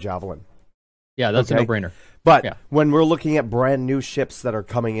Idris and the Javelin. Yeah, that's a no-brainer. But when we're looking at brand new ships that are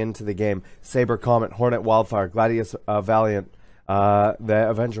coming into the game, Saber, Comet, Hornet, Wildfire, Gladius, Valiant, the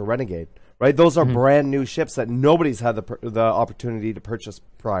Avenger, Renegade, right? Those are brand new ships that nobody's had the opportunity to purchase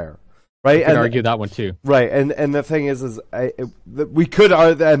prior, right? You could argue that one too, right? And the thing is we could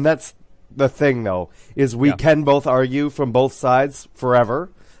argue, and that's the thing though, is we can both argue from both sides forever,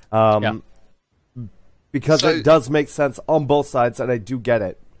 because it does make sense on both sides, and I do get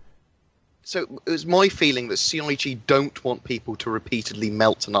it. So it was my feeling that CIG don't want people to repeatedly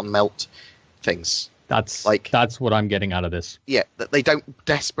melt and unmelt things. That's what I'm getting out of this. Yeah, that they don't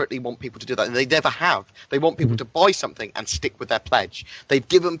desperately want people to do that, and they never have. They want people to buy something and stick with their pledge. They've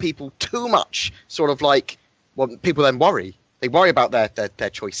given people too much, people then worry. They worry about their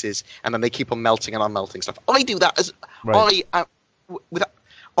choices, and then they keep on melting and unmelting stuff. I do that as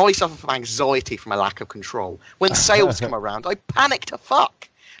I suffer from anxiety from a lack of control. When sales come around, I panic to fuck.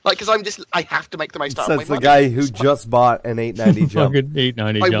 Like, because I have to make the most out of my money. Says the guy who just bought an 890 jump.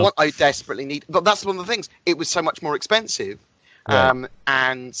 890 jump. I desperately need, but that's one of the things. It was so much more expensive, and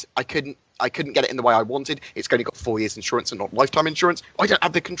I couldn't get it in the way I wanted. It's only got 4 years insurance and not lifetime insurance. I don't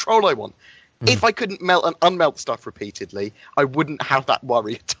have the control I want. If I couldn't melt and unmelt stuff repeatedly, I wouldn't have that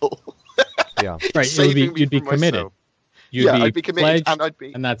worry at all. Yeah, right. You'd be committed. I'd be committed,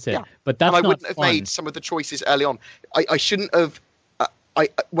 and that's it. Yeah. But that's and I wouldn't have made some of the choices early on. I shouldn't have.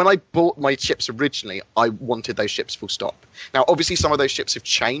 When I bought my ships originally, I wanted those ships full stop. Now, obviously, some of those ships have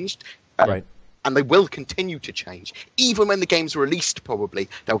changed, right, and they will continue to change. Even when the game's released, probably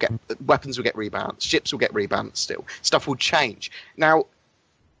weapons will get rebalanced, ships will get rebalanced. Still, stuff will change. Now,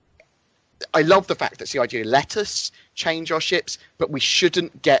 I love the fact that CIG let us change our ships, but we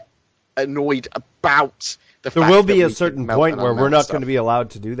shouldn't get annoyed about the fact that there will be we a certain point where we're not going to be allowed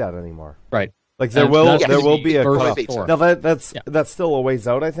to do that anymore. Right. Like there will be a cutoff. Now that's still a ways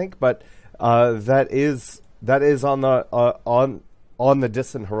out, I think, but that is on the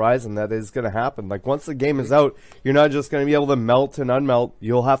distant horizon. That is going to happen. Like once the game is out, you're not just going to be able to melt and unmelt.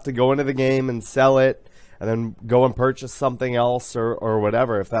 You'll have to go into the game and sell it, and then go and purchase something else or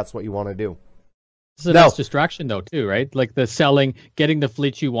whatever if that's what you want to do. It's a nice distraction though too, right? Like the selling, getting the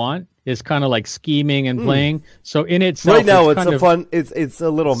fleet you want is kind of like scheming and playing. So in itself, right now it's a fun. It's a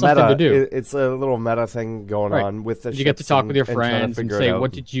little meta. To do. It's a little meta thing going on with the. You get to talk with your friends and say,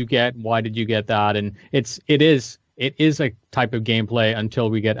 "What did you get? Why did you get that?" And it is a type of gameplay until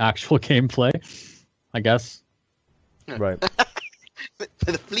we get actual gameplay, I guess. Right.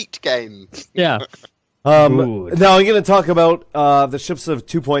 The fleet game. Yeah. Now I'm going to talk about the ships of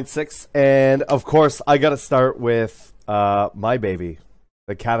 2.6, and of course I got to start with my baby,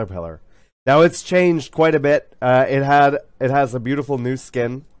 the Caterpillar. Now it's changed quite a bit. It has a beautiful new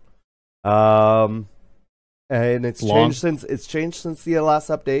skin, and it's changed since the last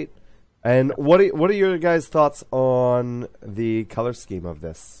update. And what are your guys' thoughts on the color scheme of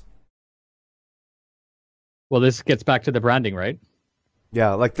this? Well, this gets back to the branding, right?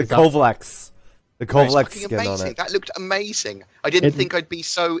 Yeah, like the Kovalex. The Kovalex skin amazing. on it. That looked amazing. I didn't think I'd be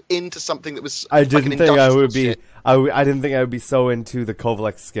so into something that was. I didn't think I would be. I didn't think I would be so into the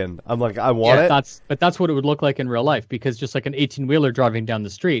Kovalex skin. I'm like, I want it. But that's what it would look like in real life, because just like an 18-wheeler driving down the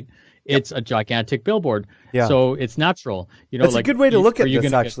street, it's a gigantic billboard. Yeah. So it's natural. That's a good way to look at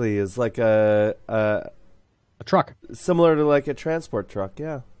this. Actually, is like a truck, similar to like a transport truck.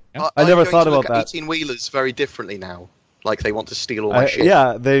 Yeah. I never thought about that. 18-wheelers very differently now. Like they want to steal all my shit.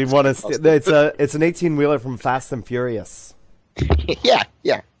 Yeah, they want to. It's an 18-wheeler from Fast and Furious. Yeah.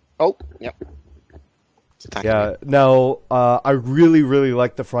 Oh, yep. Yeah. Now, I really, really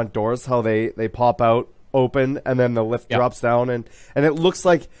like the front doors. How they pop out open, and then the lift drops down, and it looks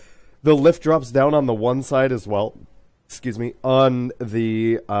like the lift drops down on the one side as well. Excuse me, on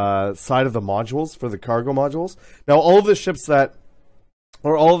the side of the modules for the cargo modules. Now, all of the ships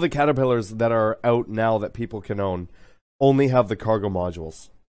or all of the Caterpillars that are out now that people can own only have the cargo modules.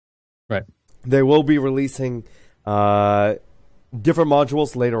 Right. They will be releasing different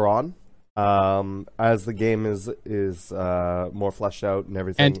modules later on. as the game is more fleshed out and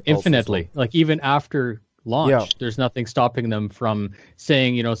everything. And infinitely, like even after launch, there's nothing stopping them from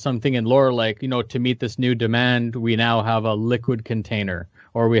saying, something in lore like, to meet this new demand, we now have a liquid container,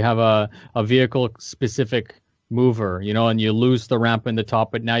 or we have a vehicle specific mover, and you lose the ramp in the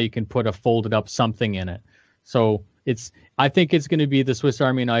top, but now you can put a folded up something in it. So I think it's going to be the Swiss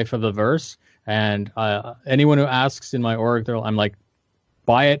Army knife of the verse. And anyone who asks in my org, I'm like,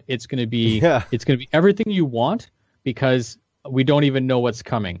 buy it. It's going to be everything you want, because we don't even know what's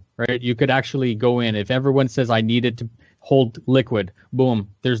coming, right? You could actually go in. If everyone says, I need it to hold liquid, boom,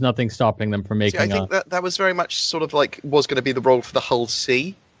 there's nothing stopping them from making I think that was very much sort of like was going to be the role for the Hull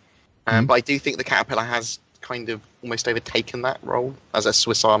C. But I do think the Caterpillar has kind of almost overtaken that role as a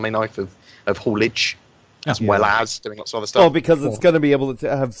Swiss Army knife of haulage, as well as doing lots of other stuff. Well, because it's going to be able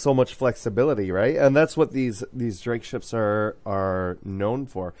to have so much flexibility, right? And that's what these Drake ships are known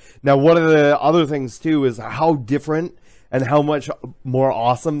for. Now, one of the other things too is how different and how much more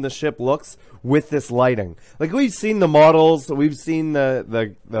awesome the ship looks with this lighting. Like, we've seen the models, we've seen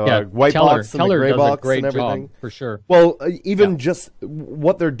the white box and the gray box and everything. Job, for sure. Well, even just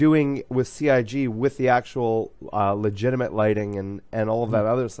what they're doing with CIG with the actual legitimate lighting and all of that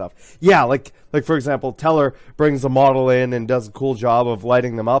other stuff. Yeah, like for example, Teller brings a model in and does a cool job of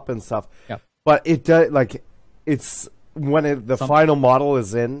lighting them up and stuff. Yeah. But it does, like, it's when the final model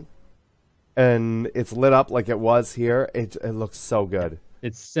is in and it's lit up like it was here, it looks so good.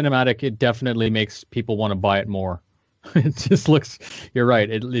 It's cinematic. It definitely makes people want to buy it more. It just looks, you're right.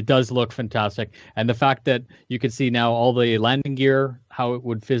 It does look fantastic. And the fact that you can see now all the landing gear, how it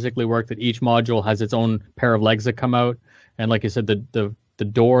would physically work, that each module has its own pair of legs that come out. And like you said, the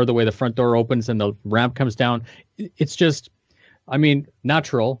door, the way the front door opens and the ramp comes down, it's just,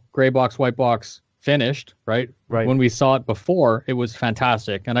 natural, gray box, white box, finished, right? When we saw it before, it was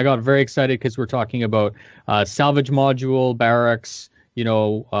fantastic. And I got very excited because we're talking about salvage module, barracks,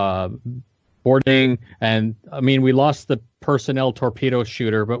 boarding, and we lost the personnel torpedo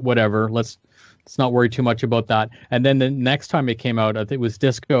shooter, but whatever. Let's not worry too much about that. And then the next time it came out, I think it was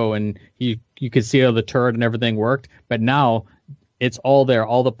Disco, and you could see how the turret and everything worked. But now it's all there.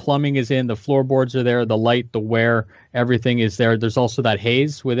 All the plumbing is in. The floorboards are there. The light, the wear, everything is there. There's also that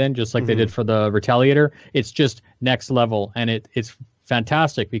haze within, just like they did for the Retaliator. It's just next level, and it's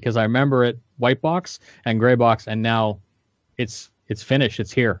fantastic because I remember it white box and gray box, and now it's finished.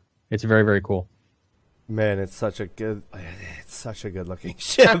 It's here. It's very, very cool. Man, it's such a good looking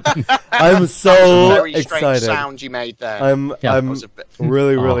ship. I'm so very excited. Strange sound you made there. I'm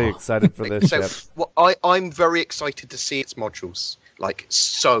really excited for this ship. I'm very excited to see its modules. Like,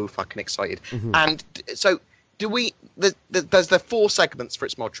 so fucking excited. And so, there's the 4 segments for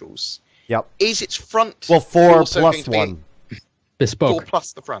its modules. Yep. Is its front? Well, 4 also plus going to 1. Bespoke. 4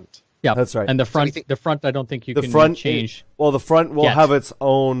 plus the front. Yeah, that's right. And the front, I don't think you can change. The front will have its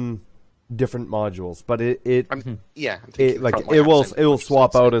own different modules, but it will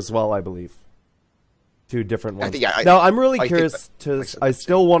swap out as well, I believe. 2 different ones. Now I'm really curious I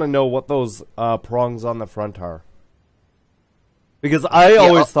still want to know what those prongs on the front are, because I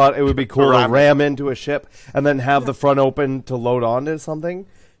always thought it would be cool to ram into a ship and then have the front open to load onto something,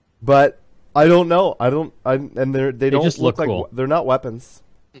 but I don't know. They don't just look like cool. They're not weapons.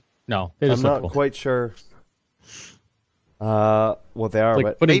 No, they just I'm look not cool. quite sure what they are,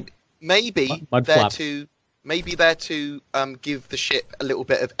 Like but maybe they're to give the ship a little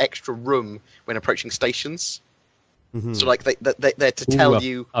bit of extra room when approaching stations. So like they're to tell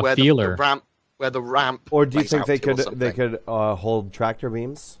you where the ramp. Or do you think they could hold tractor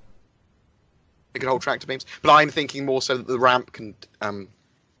beams? They could hold tractor beams, but I'm thinking more so that the ramp can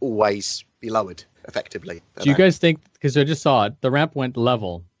always be lowered effectively. Do you guys think, because I just saw it, the ramp went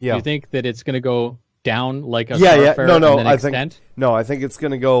level? Yeah. Do you think that it's going to go down like a Starfare and then extend? I think it's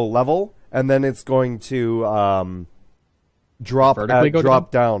going to go level and then it's going to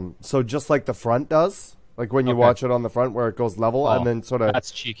drop down. So just like the front does, like when you watch it on the front where it goes level and then sort of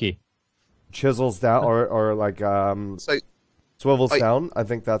that's cheeky, chisels down or like swivels down. I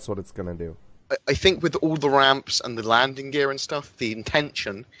think that's what it's going to do. I think with all the ramps and the landing gear and stuff, the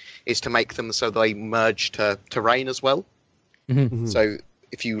intention is to make them so they merge to terrain as well. So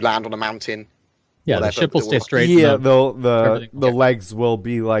if you land on a mountain, the ship will stay straight. Yeah, the legs will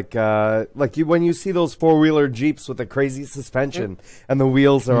be like when you see those 4-wheeler Jeeps with the crazy suspension and the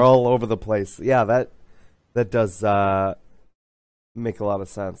wheels are all over the place. Yeah, that does make a lot of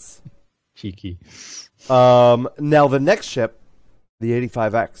sense. Cheeky. Now the next ship, the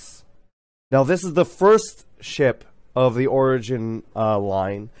 85X. Now, this is the first ship of the Origin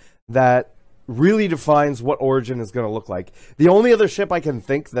line that really defines what Origin is going to look like. The only other ship I can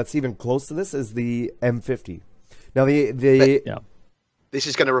think that's even close to this is the M50. Now this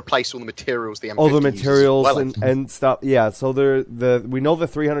is going to replace all the materials the M50 all the materials uses and stuff. Yeah, so we know the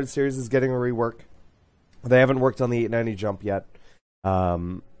 300 series is getting a rework. They haven't worked on the 890 jump yet.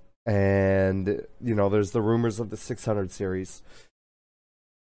 And there's the rumors of the 600 series.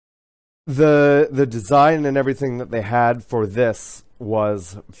 The design and everything that they had for this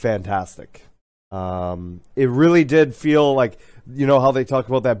was fantastic. It really did feel like, how they talk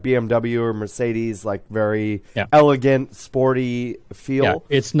about that BMW or Mercedes, like very elegant, sporty feel. Yeah,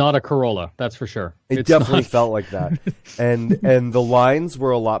 it's not a Corolla, that's for sure. It definitely felt like that. And the lines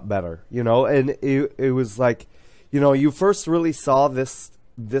were a lot better, and it was like, you first really saw this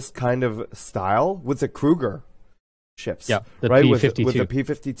kind of style with the Kruger ships. Yeah, the right? P-52. With the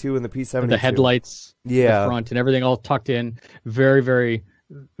P-52 and the P-72. The headlights, the front, and everything all tucked in. Very, very,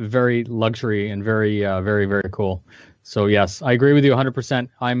 very luxury and very, very, very cool. So, yes, I agree with you 100%.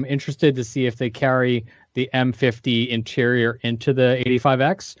 I'm interested to see if they carry the M50 interior into the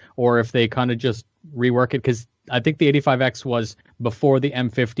 85X or if they kind of just rework it, because I think the 85X was before the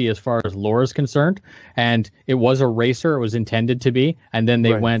M50 as far as lore is concerned, and it was a racer. It was intended to be, and then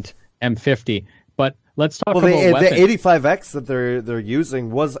they went M50. But let's talk about weapons. The 85X that they're using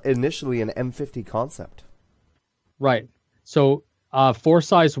was initially an M50 concept. Right. So 4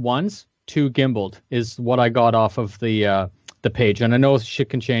 size 1s, 2 gimbaled is what I got off of the page, and I know shit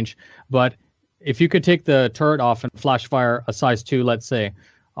can change, but if you could take the turret off and flash fire a size 2, let's say,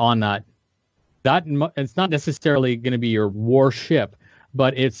 on that it's not necessarily going to be your war ship,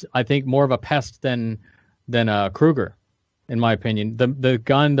 but it's, I think, more of a pest than a Kruger, in my opinion. The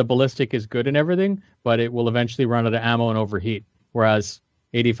gun, the ballistic is good and everything, but it will eventually run out of ammo and overheat. Whereas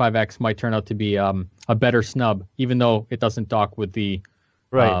 85X might turn out to be a better snub, even though it doesn't dock with the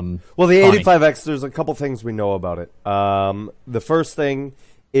well, the 85X, there's a couple things we know about it. The first thing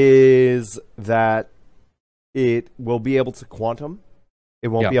is that it will be able to quantum. It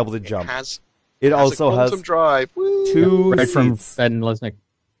won't be able to jump. It also has quantum drive. Woo! 2 right seats. From Ben Lesnick.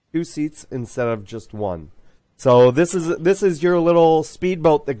 2 seats instead of just 1. So this is your little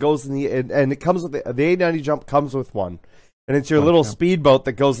speedboat that goes in and it comes with the 890 jump comes with one, and it's your little speedboat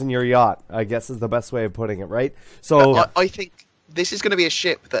that goes in your yacht, I guess is the best way of putting it, right? So I think this is going to be a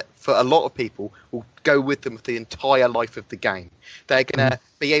ship that, for a lot of people, will go with them for the entire life of the game. They're going to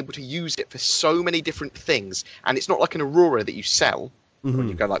be able to use it for so many different things, and it's not like an Aurora that you sell. When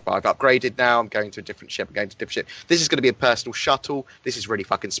you go like, I've upgraded now, I'm going to a different ship, This is going to be a personal shuttle. This is really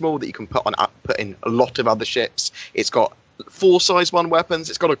fucking small that you can put in a lot of other ships. It's got 4 size 1 weapons.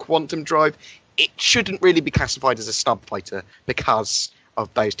 It's got a quantum drive. It shouldn't really be classified as a snub fighter because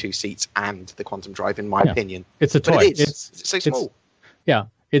of those 2 seats and the quantum drive, in my opinion. It's a toy. But it's so small.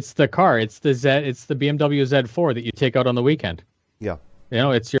 It's the car. It's the BMW Z4 that you take out on the weekend. Yeah.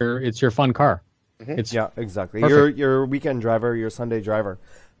 It's your fun car. Yeah, exactly. Perfect. Your weekend driver, your Sunday driver.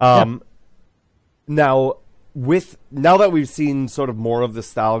 Now that we've seen sort of more of the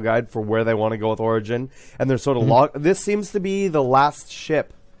style guide for where they want to go with Origin, and they're sort of locked. This seems to be the last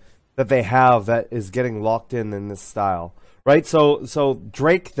ship that they have that is getting locked in this style, right? So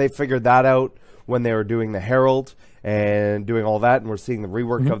Drake, they figured that out when they were doing the Herald and doing all that, and we're seeing the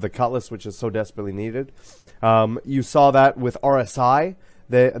rework of the Cutlass, which is so desperately needed. You saw that with RSI.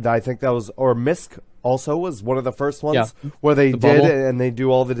 I think that was, or MISC also was one of the first ones where they did, and they do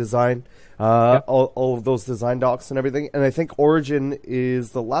all the design, all of those design docs and everything. And I think Origin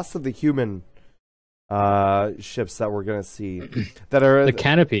is the last of the human ships that we're going to see that are the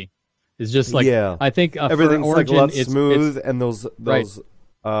canopy is just like I think everything's for Origin, like a lot smooth, and those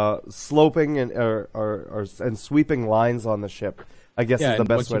sloping and sweeping lines on the ship, I guess, is the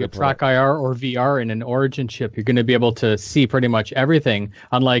best way to put it. Track IR or VR in an Origin ship, you're going to be able to see pretty much everything.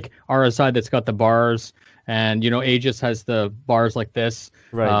 Unlike RSI that's got the bars, and Aegis has the bars like this.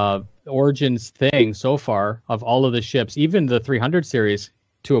 Right. Origin's thing so far of all of the ships, even the 300 series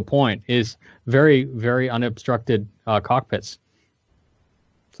to a point, is very, very unobstructed cockpits.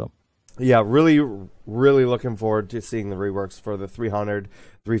 So. Yeah, really, really looking forward to seeing the reworks for the 300,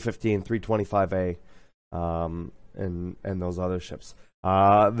 315, 325A. And those other ships.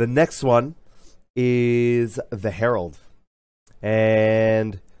 The next one is the Herald,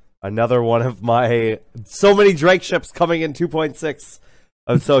 and another one of my so many Drake ships coming in 2.6.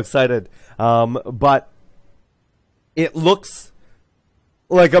 I'm so excited. But it looks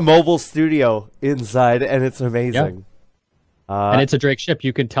like a mobile studio inside, and it's amazing. And it's a Drake ship.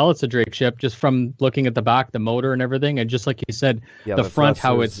 You can tell it's a Drake ship just from looking at the back, the motor and everything, and just like you said, the front,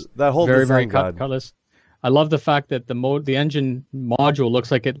 how it's that whole very, very cutlass. I love the fact that the engine module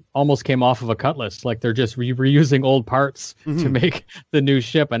looks like it almost came off of a Cutlass, like they're just reusing old parts to make the new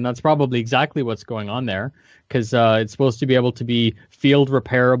ship, and that's probably exactly what's going on there, because it's supposed to be able to be field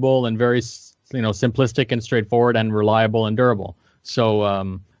repairable and very simplistic and straightforward and reliable and durable.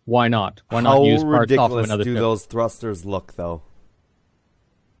 So why not? Why not use parts off of another ship? How ridiculous do those thrusters look, though?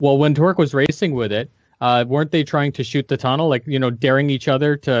 Well, when Torque was racing with it, weren't they trying to shoot the tunnel, like, daring each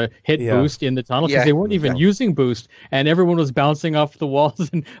other to hit boost in the tunnel? Because they weren't even using boost, and everyone was bouncing off the walls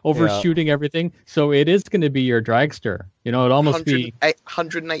and overshooting everything. So it is going to be your dragster. It'd almost be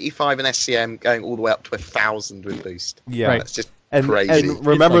 185 in SCM going all the way up to 1,000 with boost. Yeah, right. That's just and, crazy. And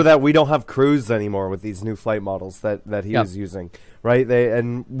remember that we don't have cruise anymore with these new flight models that he was using, right?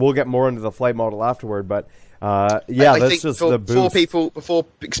 And we'll get more into the flight model afterward, but I that's think just the boost. Before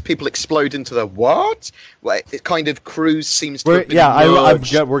people explode into the what? Well, it kind of cruise seems to have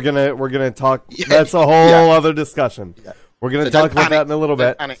been we're gonna talk. That's a whole other discussion. Yeah. We're gonna talk about that in a little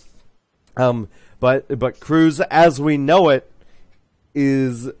bit. But cruise as we know it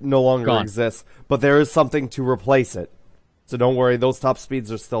is no longer exists. But there is something to replace it. So don't worry, those top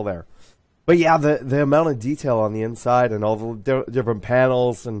speeds are still there. But yeah, the amount of detail on the inside and all the different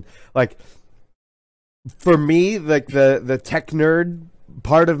panels and like. For me, like the tech nerd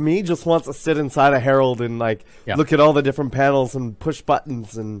part of me just wants to sit inside a Herald and look at all the different panels and push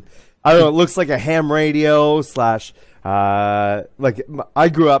buttons, and I don't know. It looks like a ham radio / I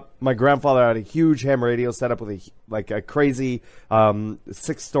grew up. My grandfather had a huge ham radio set up with a crazy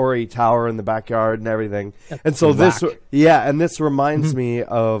 6-story tower in the backyard and everything. And so this reminds me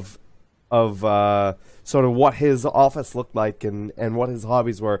of sort of what his office looked like and what his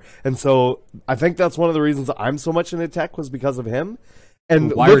hobbies were. And so I think that's one of the reasons I'm so much into tech was because of him.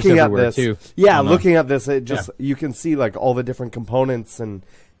 And looking at this, looking at this, it just you can see like all the different components and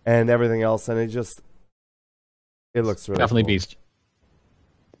everything else, and it looks really definitely cool. Beast.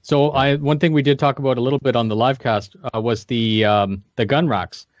 So one thing we did talk about a little bit on the live cast was the gun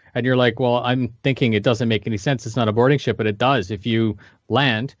racks. And you're like, well, I'm thinking it doesn't make any sense. It's not a boarding ship, but it does. If you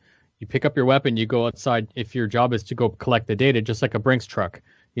land, you pick up your weapon, you go outside. If your job is to go collect the data, just like a Brinks truck,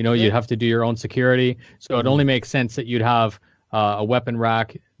 you'd have to do your own security. So it only makes sense that you'd have a weapon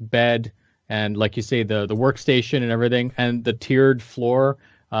rack, bed, and like you say, the workstation and everything, and the tiered floor,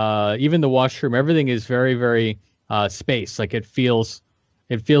 even the washroom. Everything is very, very space. Like it feels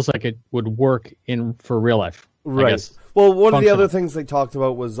like it would work for real life. Right. I guess. Well, one of the other things they talked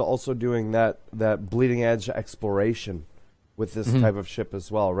about was also doing that bleeding edge exploration with this type of ship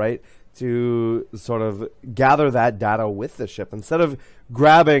as well, right? To sort of gather that data with the ship instead of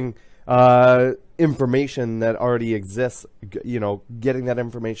grabbing information that already exists, getting that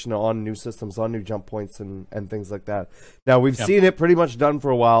information on new systems, on new jump points and things like that. Now, we've seen it pretty much done for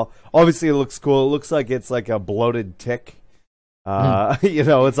a while. Obviously, it looks cool. It looks like it's like a bloated tick.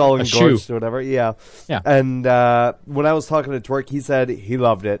 It's all engorged or whatever. Yeah. And when I was talking to Torque, he said he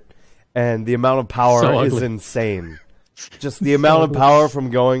loved it. And the amount of power is insane. Just the amount of power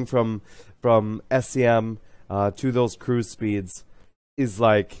from going from SCM to those cruise speeds is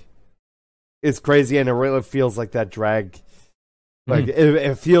crazy, and it really feels like that drag. Like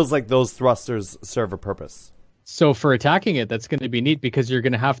it feels like those thrusters serve a purpose. So for attacking it, that's going to be neat because you're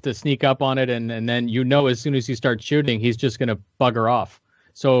going to have to sneak up on it, and then as soon as you start shooting, he's just going to bugger off.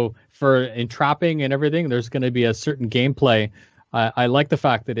 So for entrapping and everything, there's going to be a certain gameplay. I like the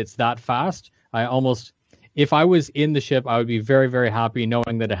fact that it's that fast. If I was in the ship, I would be very, very happy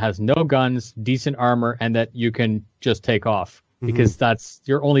knowing that it has no guns, decent armor, and that you can just take off. Because that's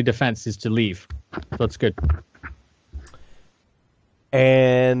your only defense is to leave. So that's good.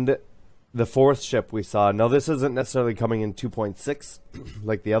 And the fourth ship we saw. Now, this isn't necessarily coming in 2.6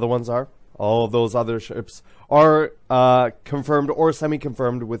 like the other ones are. All of those other ships are confirmed or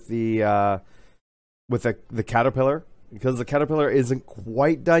semi-confirmed with the Caterpillar. Because the Caterpillar isn't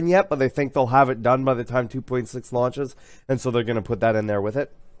quite done yet, but they think they'll have it done by the time 2.6 launches, and so they're going to put that in there with it.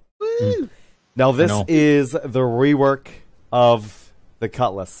 Woo! Now, this is the rework of the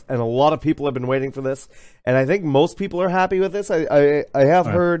Cutlass, and a lot of people have been waiting for this, and I think most people are happy with this. I have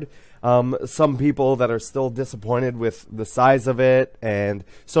heard some people that are still disappointed with the size of it and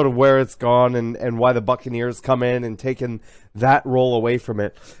sort of where it's gone and why the Buccaneers come in and taken that role away from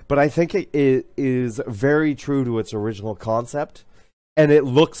it. But I think it is very true to its original concept, and it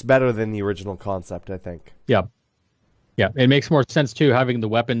looks better than the original concept, I think. Yeah. It makes more sense, too, having the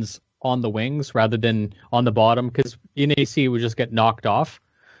weapons on the wings rather than on the bottom, because in AC, we just get knocked off.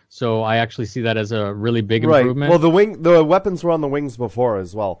 So I actually see that as a really big Right. improvement. Well, the weapons were on the wings before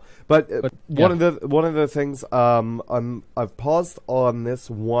as well. But one of the things I've paused on this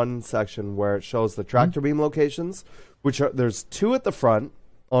one section where it shows the tractor beam locations, which there's 2 at the front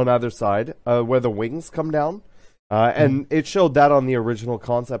on either side where the wings come down. And it showed that on the original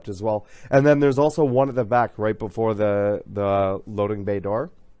concept as well. And then there's also one at the back right before the loading bay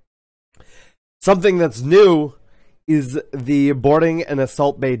door. Something that's new is the boarding and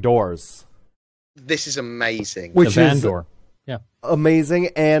assault bay doors. This is amazing. the van door. Yeah. Amazing.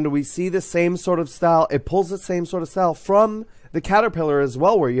 And we see the same sort of style. It pulls the same sort of style from the Caterpillar as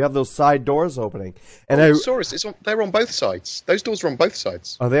well, where you have those side doors opening. And they're on both sides. Those doors are on both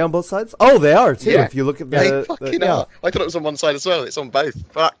sides. Are they on both sides? Oh, they are too. Yeah. If you look at They fucking are. I thought it was on one side as well. It's on both.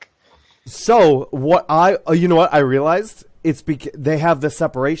 Fuck. So you know what I realized? It's they have the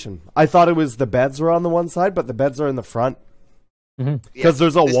separation. I thought it was the beds were on the one side, but the beds are in the front. Because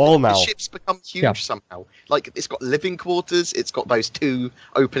there's a wall now. The ship's become huge somehow. Like, it's got living quarters, it's got those 2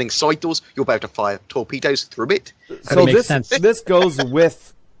 opening side doors. You'll be able to fire torpedoes through it. So this goes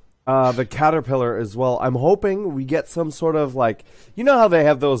with the Caterpillar as well. I'm hoping we get some sort of, like, you know how they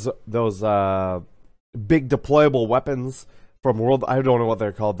have those big deployable weapons from World. I don't know what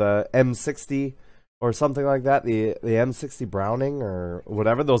they're called, the M60 or something like that, the M60 Browning or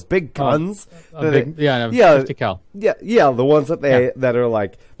whatever, those big guns. 50 cal. Yeah, the ones that that are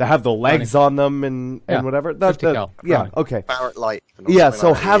like that have the legs on them and whatever. 50 cal. Okay. Barrett Light. Yeah,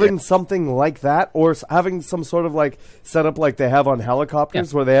 so having something like that, or having some sort of like setup like they have on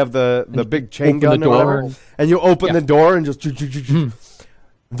helicopters, where they have the big chain gun or whatever, and you open the door and just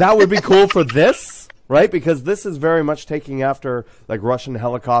that would be cool for this. Right, because this is very much taking after like Russian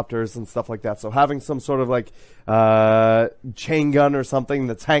helicopters and stuff like that. So having some sort of like chain gun or something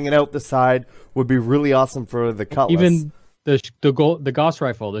that's hanging out the side would be really awesome for the Cutlass. Mm-hmm. Even the Gauss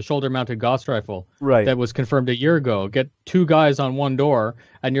rifle, the shoulder-mounted Gauss rifle, right, that was confirmed a year ago. Get 2 guys on one door,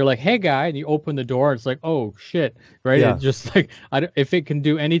 and you're like, "Hey, guy," and you open the door, it's like, "Oh shit!" Right? Yeah. It's just like, if it can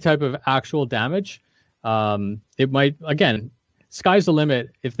do any type of actual damage, it might again. Sky's the limit.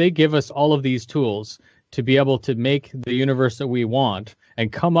 If they give us all of these tools to be able to make the universe that we want and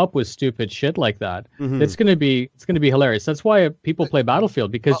come up with stupid shit like that, it's gonna be hilarious. That's why people play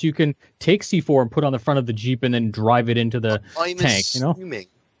Battlefield, because you can take C4 and put on the front of the Jeep and then drive it into the tank. I'm assuming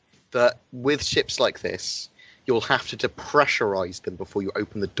that with ships like this, you'll have to depressurize them before you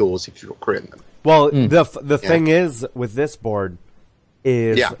open the doors if you've got crew in them. Well, the thing is with this board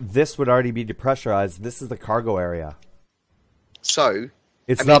is this would already be depressurized. This is the cargo area. So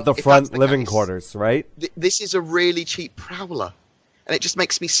it's not the front living quarters, right? This is a really cheap prowler, and it just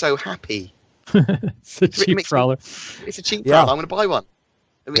makes me so happy. It's a cheap prowler. It's a cheap prowler. I'm going to buy one.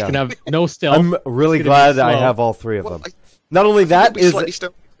 I mean, can have no stealth. I'm really glad I have all 3 of them. Not only that is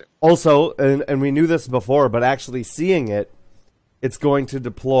also, and we knew this before, but actually seeing it, it's going to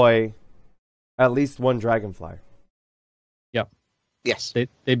deploy at least 1 Dragonfly. Yep. Yes. They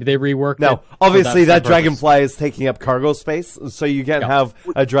reworked it. Now, obviously, that Dragonfly is taking up cargo space, so you can't have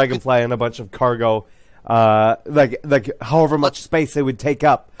a Dragonfly and a bunch of cargo, like however much space it would take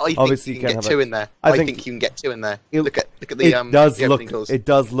up. Obviously, you can get 2 in there. I think you can get 2 in there. Look at the It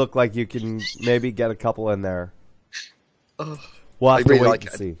does look like you can maybe get a couple in there. We'll have to wait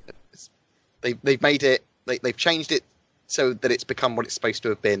and see. They've made it. They've changed it so that it's become what it's supposed to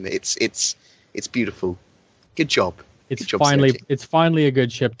have been. It's beautiful. Good job. It's finally a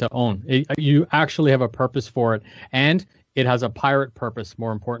good ship to own. You actually have a purpose for it, and it has a pirate purpose,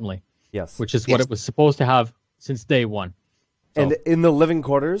 more importantly. Yes. Which is what it was supposed to have since day one. So. And in the living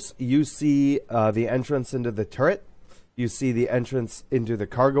quarters, you see the entrance into the turret. You see the entrance into the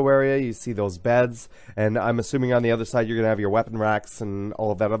cargo area. You see those beds. And I'm assuming on the other side, you're going to have your weapon racks and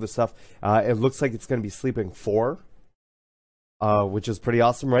all of that other stuff. It looks like it's going to be sleeping 4, which is pretty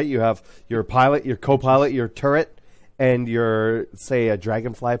awesome, right? You have your pilot, your co-pilot, your turret, and your, say, a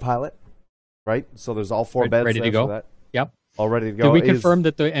Dragonfly pilot, right? So there's all 4 beds ready to go. for that. Yep. All ready to go. Did we confirm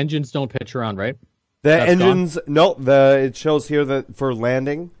that the engines don't pitch around, right? The engines, no. It shows here that for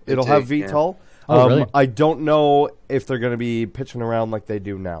landing, it'll have VTOL. Yeah. Oh, really? I don't know if they're going to be pitching around like they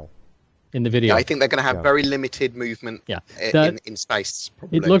do now. In the video. Yeah, I think they're going to have very limited movement in space.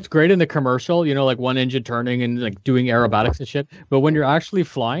 Probably. It looked great in the commercial, like one engine turning and like doing aerobatics and shit. But when you're actually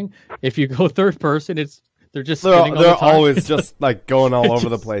flying, if you go third person, they're just spinning all the time. Always just like going all over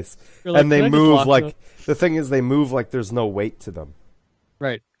the place. Like, and they move like, the thing is they move like there's no weight to them.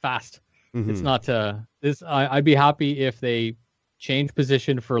 Right, fast. It's not I'd be happy if they change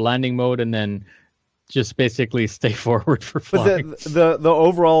position for landing mode and then just basically stay forward for flying. But the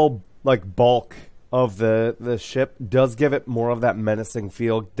overall like bulk of the ship does give it more of that menacing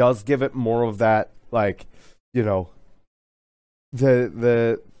feel, does give it more of that, like, you know,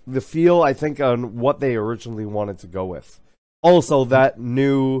 the feel, I think, on what they originally wanted to go with. Also, that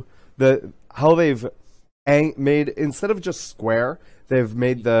how they've made, instead of just square, they've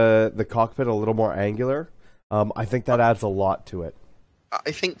made the cockpit a little more angular. I think that adds a lot to it.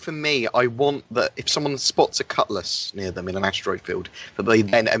 I think for me, I want that if someone spots a cutlass near them in an asteroid field, that they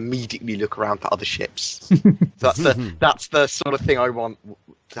then immediately look around for other ships. So that's the sort of thing I want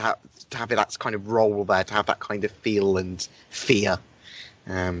to have that kind of role there, to have that kind of feel and fear.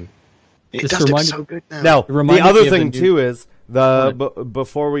 It does look so good now. Now, the other thing too is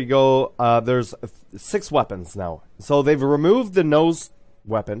before we go, there's 6 weapons now. So they've removed the nose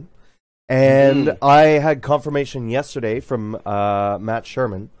weapon. And I had confirmation yesterday from Matt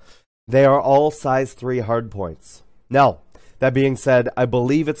Sherman. They are all size 3 hard points. Now, that being said, I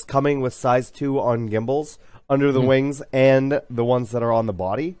believe it's coming with size 2 on gimbals, under the wings, and the ones that are on the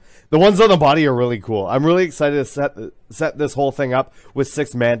body. The ones on the body are really cool. I'm really excited to set this whole thing up with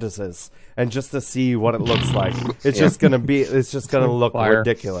 6 mantises, and just to see what it looks like. It's just gonna look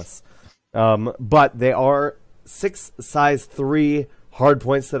ridiculous. But they are 6 size 3 hard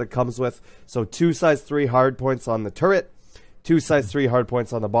points that it comes with. So 2 size 3 hard points on the turret, 2 size 3 hard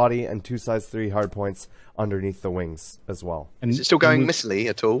points on the body, and 2 size 3 hard points underneath the wings as well. And is it still going missile-y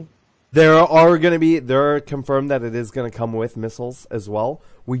at all? They're confirmed that it is going to come with missiles as well.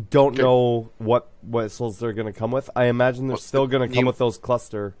 We don't know what missiles they're going to come with. I imagine they're still going to come with those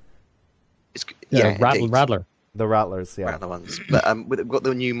cluster. Rattler. The Rattlers, yeah. Rattler ones. But we've got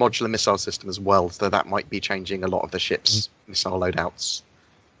the new modular missile system as well, so that might be changing a lot of the ship's missile loadouts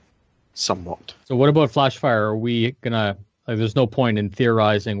somewhat. So what about Flashfire? Are we gonna? There's no point in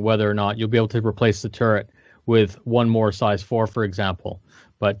theorizing whether or not you'll be able to replace the turret with one more size 4, for example.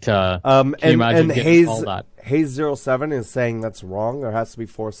 But can you imagine getting all that? Hayes07 is saying that's wrong. There has to be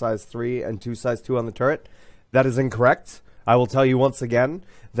 4 size 3 and 2 size 2 on the turret. That is incorrect. I will tell you once again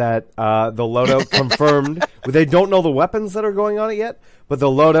that the loadout confirmed. They don't know the weapons that are going on it yet, but the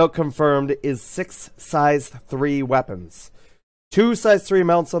loadout confirmed is 6 size 3 weapons. 2 size 3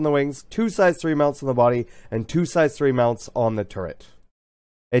 mounts on the wings, 2 size 3 mounts on the body, and 2 size 3 mounts on the turret.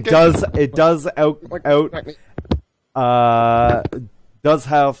 It does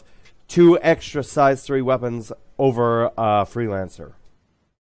have 2 extra size 3 weapons over Freelancer.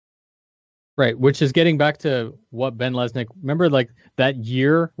 Right, which is getting back to what Ben Lesnick, remember like that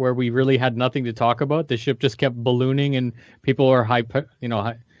year where we really had nothing to talk about? The ship just kept ballooning and people are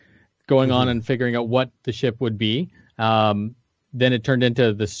going on and figuring out what the ship would be. Then it turned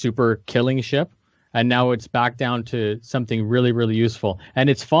into the super killing ship, and now it's back down to something really, really useful. And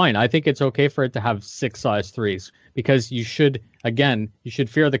it's fine. I think it's okay for it to have 6 size 3s, because you should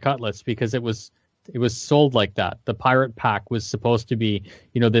fear the Cutlass, because it was sold like that. The Pirate Pack was supposed to be,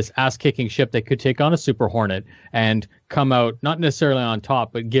 this ass-kicking ship that could take on a Super Hornet and come out not necessarily on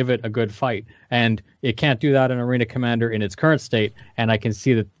top, but give it a good fight. And it can't do that in Arena Commander in its current state. And I can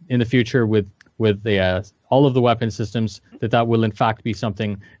see that in the future with the all of the weapon systems, that will in fact be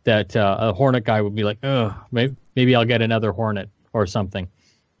something that a Hornet guy would be like, oh, maybe I'll get another Hornet or something.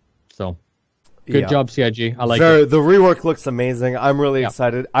 So good job, CIG. I like it. The rework looks amazing. I'm really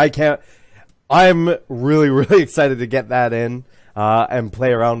excited. I'm really, really excited to get that in and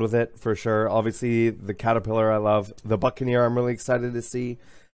play around with it for sure. Obviously, the Caterpillar I love. The Buccaneer I'm really excited to see.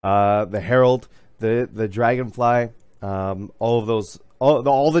 The Herald, the Dragonfly, all of those.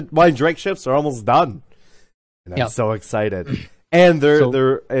 My Drake ships are almost done. And I'm so excited. And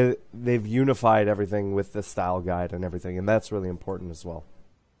they've unified everything with the style guide and everything, and that's really important as well.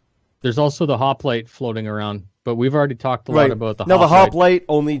 There's also the hoplite floating around, but we've already talked a lot about the hoplite. Now, the hoplite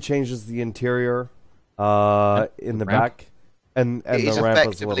only changes the interior in the back, and the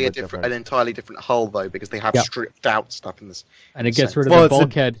ramp is a little bit different. An entirely different hull, though, because they have stripped out stuff in this. And it gets rid of the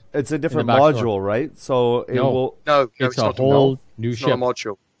bulkhead. It's a different module, right? So it will. No, it's a whole new ship. It's not a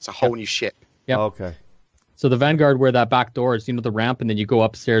module. It's a whole new ship. Yeah. Oh, okay. So the Vanguard, where that back door is, the ramp, and then you go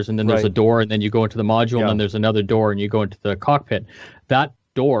upstairs, and then there's a door, and then you go into the module, and then there's another door, and you go into the cockpit. That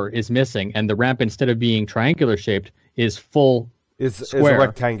door is missing, and the ramp, instead of being triangular shaped, is full is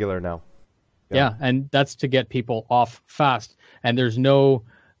rectangular now. Yeah, and that's to get people off fast. And there's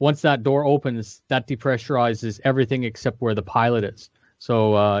once that door opens, that depressurizes everything except where the pilot is.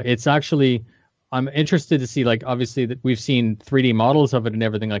 So it's actually, I'm interested to see, like, obviously that we've seen 3D models of it and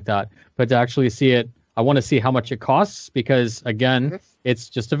everything like that, but to actually see it, I want to see how much it costs, because again, it's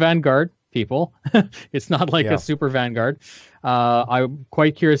just a Vanguard, people. It's not like a Super Vanguard. I'm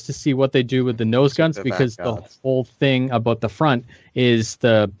quite curious to see what they do with the nose guns, because the whole thing about the front is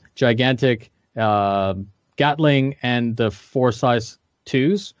the gigantic Gatling and the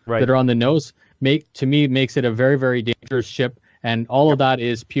 4.62s Right. that are on the nose makes it a very, very dangerous ship. And all of that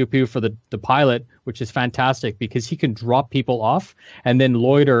is pew pew for the pilot, which is fantastic because he can drop people off and then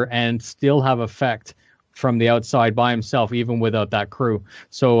loiter and still have effect from the outside by himself, even without that crew.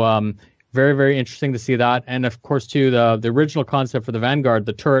 So very, very interesting to see that. And of course, too, the original concept for the Vanguard,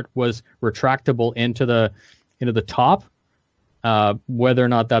 the turret was retractable into the top. Whether or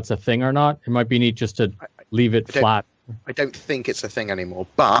not that's a thing or not, it might be neat just to leave it flat. I don't think it's a thing anymore,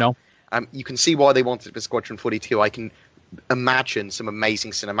 but no? You can see why they wanted it for Squadron 42. I can imagine some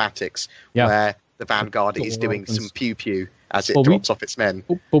amazing cinematics where the Vanguard is doing some pew-pew as it drops off its men.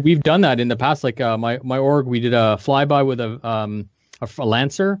 But we've done that in the past. Like my org, we did a flyby with a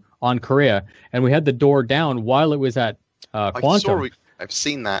Lancer on Korea, and we had the door down while it was at Quantum. I've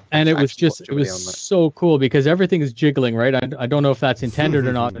seen that. And it was so cool because everything is jiggling, right? I don't know if that's intended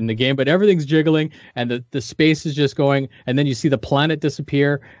or not in the game, but everything's jiggling and the space is just going, and then you see the planet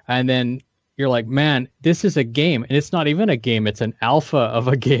disappear, and then you're like, man, this is a game. And it's not even a game, it's an alpha of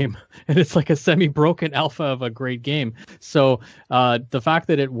a game. And it's like a semi-broken alpha of a great game. So the fact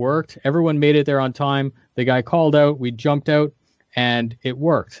that it worked, everyone made it there on time. The guy called out, we jumped out, and it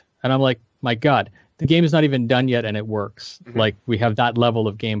worked. And I'm like, my God. The game is not even done yet, and it works. Like we have that level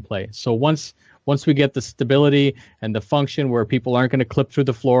of gameplay. So once we get the stability and the function where people aren't going to clip through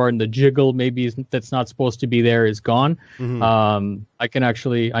the floor and the jiggle maybe that's not supposed to be there is gone, I can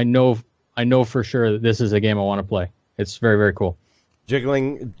actually I know for sure that this is a game I want to play. It's very, very cool.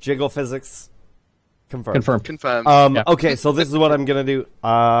 Jiggle physics confirmed. Yeah. Okay, so this is what I'm gonna do.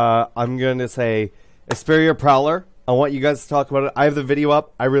 I'm gonna say Asperia Prowler. I want you guys to talk about it. I have the video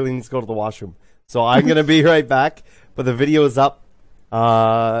up. I really need to go to the washroom. So I'm going to be right back, but the video is up.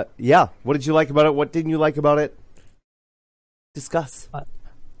 Yeah, what did you like about it? What didn't you like about it? Discuss.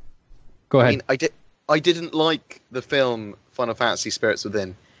 Go ahead. I didn't like the film Final Fantasy Spirits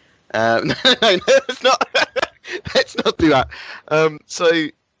Within. No, it's not. Let's not do that. So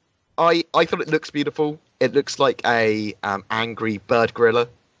I thought it looks beautiful. It looks like a angry bird gorilla.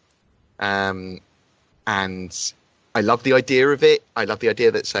 And I love the idea of it. I love the idea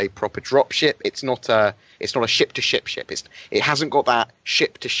that it's a proper dropship. It's not a ship-to-ship ship. It hasn't got that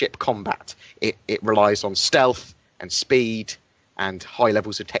ship-to-ship combat. It relies on stealth and speed and high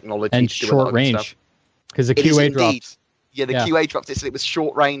levels of technology and to do short range. Because the QA drops. Yeah, the QA drops. It was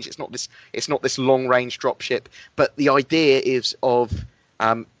short range. It's not this long range dropship. But the idea is of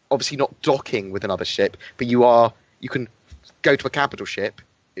obviously not docking with another ship, but you can go to a capital ship,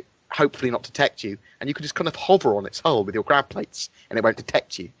 hopefully not detect you, and you can just kind of hover on its hull with your grab plates and it won't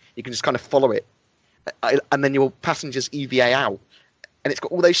detect you. You can just kind of follow it, and then your passengers EVA out, and it's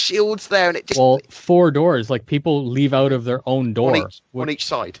got all those shields there, and it just 4 doors, like people leave out of their own door on each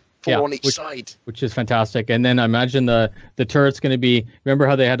side. Four on each side, which is fantastic. And then I imagine the turret's going to be, remember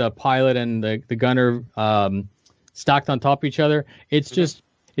how they had a pilot and the gunner stacked on top of each other? It's just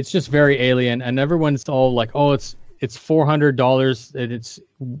very alien, and everyone's all like, oh, it's $400. It's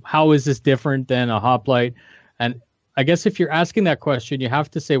how is this different than a hoplite? And I guess if you're asking that question, you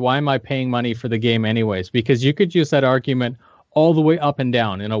have to say, why am I paying money for the game anyways? Because you could use that argument all the way up and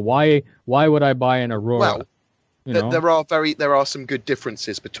down. Why would I buy an Aurora? Well, there are some good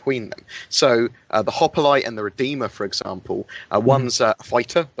differences between them. So the Hoplite and the Redeemer, for example, one's a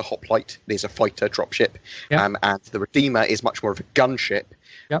fighter. The Hoplite is a fighter dropship, and the Redeemer is much more of a gunship.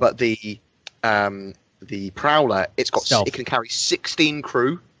 Yep. But the Prowler, it can carry 16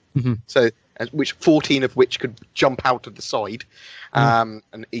 crew, so which 14 of which could jump out of the side,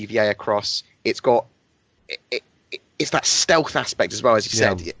 and EVA across. It's got it's that stealth aspect as well, as you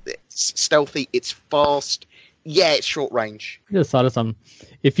said. It's stealthy. It's fast. Yeah, it's short range. I just thought of something.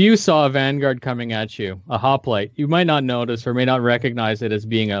 If you saw a Vanguard coming at you, a hoplite, you might not notice or may not recognize it as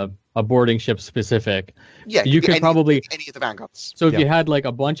being a boarding ship specific. Yeah, you could probably any of the Vanguards. So if you had like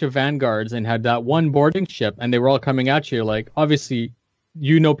a bunch of Vanguards and had that one boarding ship and they were all coming at you, like obviously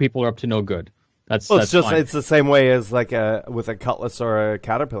people are up to no good. That's fine. It's the same way as like with a Cutlass or a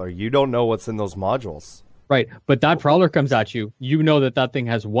Caterpillar. You don't know what's in those modules. Right, but that Prowler comes at you. You know that thing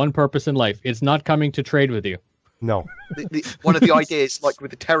has one purpose in life. It's not coming to trade with you. No. One of the ideas, like with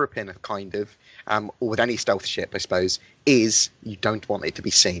the Terrapin, kind of, or with any stealth ship, I suppose, is you don't want it to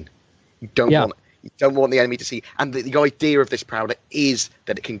be seen. You don't want the enemy to see. And the idea of this Prowler is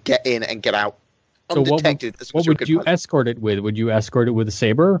that it can get in and get out undetected. So what would you escort it with? Would you escort it with a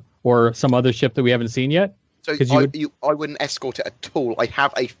Saber or some other ship that we haven't seen yet? So I wouldn't escort it at all. I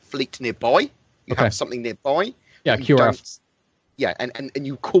have a fleet nearby. You have something nearby. Yeah, QRF. and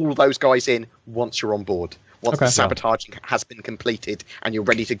you call those guys in once you're on board. Once the sabotaging has been completed and you're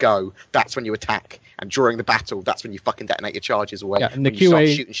ready to go, that's when you attack. And during the battle, that's when you fucking detonate your charges away. Yeah, and the you start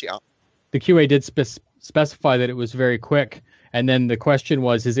QA shooting shit up. The QA did specify that it was very quick, and then the question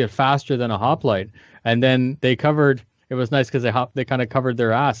was, is it faster than a hoplite? And then they covered. It was nice because they kind of covered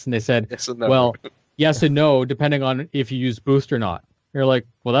their ass, and they said, yes and no. well, yes and no, depending on if you use boost or not. You're like,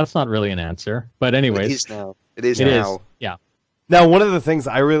 well, that's not really an answer. But anyways, it is now. It is now. Yeah. Now, one of the things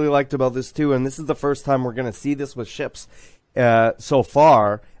I really liked about this too, and this is the first time we're going to see this with ships so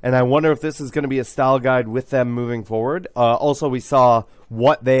far, and I wonder if this is going to be a style guide with them moving forward. Also, we saw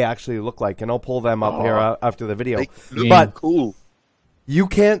what they actually look like, and I'll pull them up here after the video. But cool. You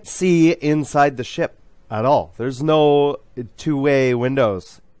can't see inside the ship at all. There's no two-way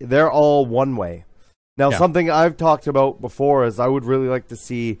windows. They're all one-way. Now, something I've talked about before is I would really like to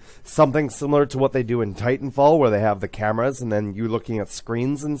see something similar to what they do in Titanfall, where they have the cameras and then you looking at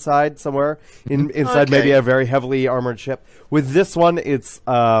screens inside somewhere, inside maybe a very heavily armored ship. With this one, it's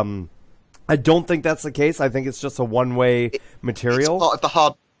I don't think that's the case. I think it's just a one-way material.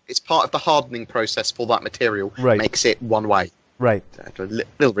 It's part of the hardening process for that material. Right. Makes it one way. Right.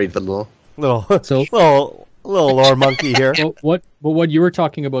 Little read the law. Little lore monkey here. Well, what you were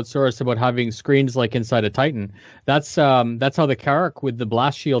talking about, Soros, about having screens like inside a Titan, that's how the Carrack with the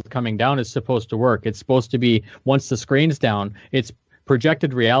blast shield coming down is supposed to work. It's supposed to be, once the screen's down, it's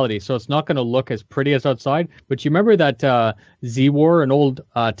projected reality, so it's not going to look as pretty as outside. But you remember that Z-War, an old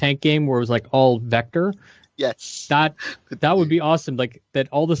tank game where it was like all vector? Yes. That would be awesome. Like that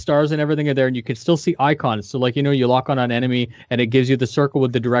all the stars and everything are there and you can still see icons. So like, you lock on an enemy and it gives you the circle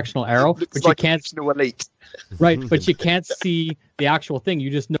with the directional arrow, but you can't elite. Right, but you can't see the actual thing. You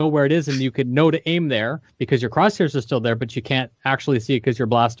just know where it is and you could know to aim there because your crosshairs are still there, but you can't actually see it because your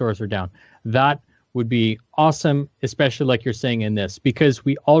blast doors are down. That would be awesome, especially like you're saying in this, because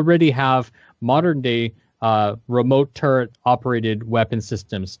we already have modern day remote turret operated weapon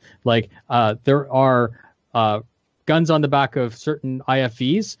systems. Like there are guns on the back of certain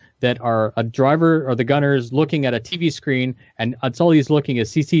IFVs that are a driver or the gunner is looking at a TV screen and that's all he's looking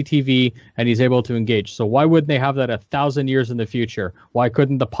is CCTV and he's able to engage. So why wouldn't they have that 1,000 years in the future? Why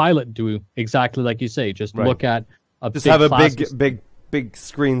couldn't the pilot do exactly like you say? Just look at big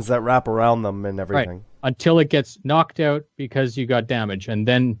screens that wrap around them and everything. Right. Until it gets knocked out because you got damage and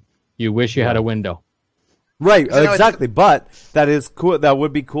then you wish you had a window. Right, exactly. But that is cool. That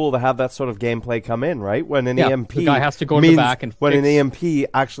would be cool to have that sort of gameplay come in, right? When an EMP, the guy has to go to the back and when an EMP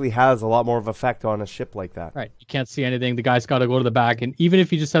actually has a lot more of effect on a ship like that. Right, you can't see anything. The guy's got to go to the back, and even if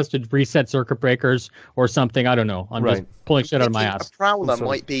he just has to reset circuit breakers or something, I don't know. I'm just pulling shit out of my ass. A prowler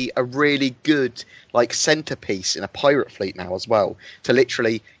might be a really good centerpiece in a pirate fleet now as well. To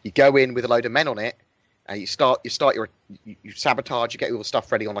literally, you go in with a load of men on it. You sabotage, you get all the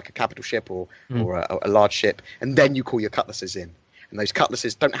stuff ready on like a capital ship or a large ship, and then you call your cutlasses in. And those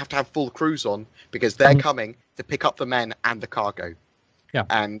cutlasses don't have to have full crews on because they're coming to pick up the men and the cargo. Yeah.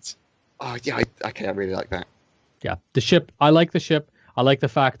 And I really like that. Yeah, the ship. I like the ship. I like the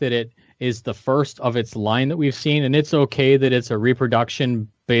fact that it is the first of its line that we've seen, and it's okay that it's a reproduction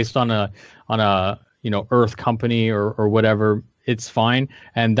based on a Earth company or whatever. It's fine,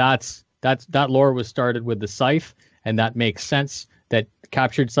 and that lore was started with the Scythe, and that makes sense. That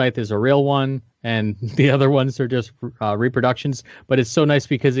captured Scythe is a real one, and the other ones are just reproductions. But it's so nice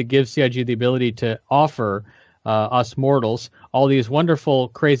because it gives CIG the ability to offer us mortals all these wonderful,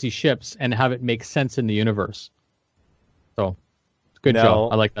 crazy ships and have it make sense in the universe. So, good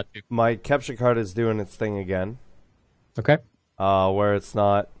job. I like that too. My capture card is doing its thing again. Okay. Where it's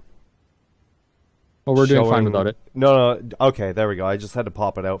not... Well, we're doing fine without it. No. Okay, there we go. I just had to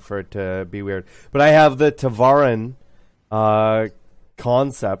pop it out for it to be weird. But I have the Tavaran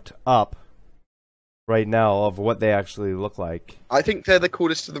concept up right now of what they actually look like. I think they're the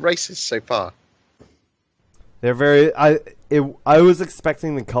coolest of the races so far. They're very... I was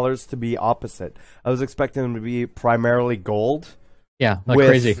expecting the colors to be opposite. I was expecting them to be primarily gold. Yeah,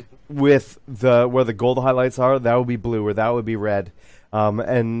 crazy. With where the gold highlights are, that would be blue or that would be red.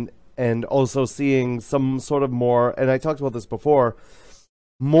 And also seeing some sort of more, and I talked about this before,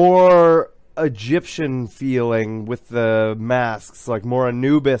 more Egyptian feeling with the masks, like more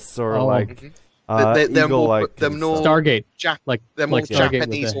Anubis or they're more Stargate, they're more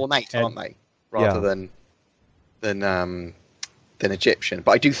Japanese ornate, aren't they? Rather than Egyptian.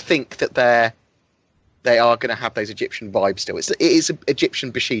 But I do think that they are going to have those Egyptian vibes still. It is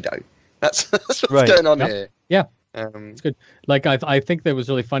Egyptian Bushido. That's what's going on here. Yeah. Um, It's good. Like I think that was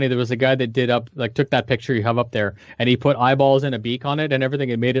really funny. There was a guy that took that picture you have up there, and he put eyeballs and a beak on it and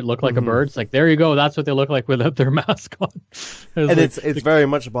everything, and made it look like a bird. It's like, there you go. That's what they look like without their mask on. It's very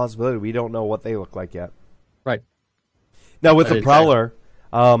much a possibility. We don't know what they look like yet. Right. Now with the Prowler,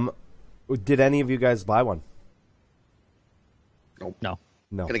 did any of you guys buy one? No.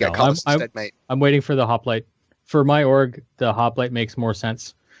 Gonna go Carlos instead, mate. I'm waiting for the hoplite. For my org, the hoplite makes more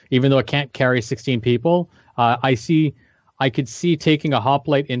sense. Even though it can't carry 16 people, I could see taking a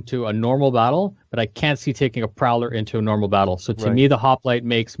hoplite into a normal battle, but I can't see taking a Prowler into a normal battle. So to me, the hoplite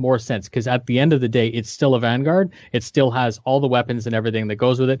makes more sense because at the end of the day, it's still a Vanguard. It still has all the weapons and everything that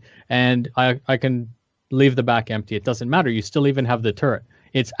goes with it, and I can leave the back empty. It doesn't matter. You still even have the turret.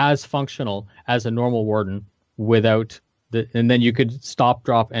 It's as functional as a normal Warden without and then you could stop,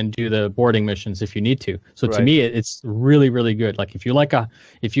 drop, and do the boarding missions if you need to. So to me, it's really, really good. Like if you like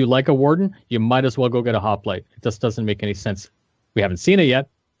a Warden, you might as well go get a hoplite. It just doesn't make any sense. We haven't seen it yet,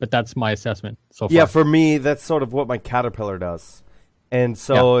 but that's my assessment so far. Yeah, for me, that's sort of what my Caterpillar does. And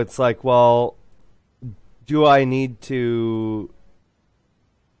so it's like, well, do I need to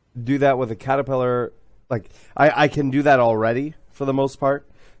do that with a Caterpillar? Like I can do that already for the most part.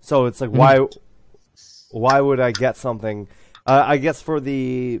 So it's like, why would I get something? I guess for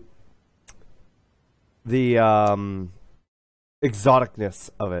the exoticness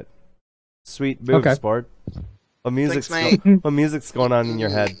of it. Sweet boobs, Sport. What music's going on in your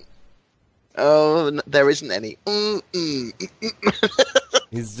head? Oh, there isn't any.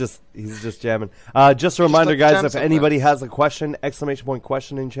 He's just jamming. Just a reminder, guys, if anybody has a question,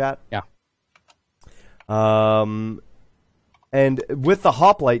 !question in chat. Yeah. And with the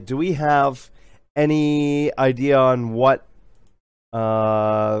hoplite, do we have any idea on what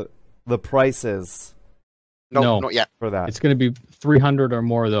the price is? No, not yet. For that, it's going to be 300 or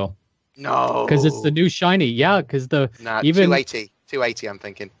more though. No, because it's the new shiny. Yeah, because even 280. I'm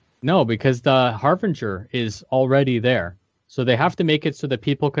thinking. No, because the Harbinger is already there, so they have to make it so that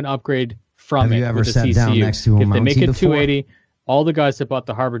people can upgrade from it. Have you ever with the sat CCU. down next to a If they make Mountie it before? 280, all the guys that bought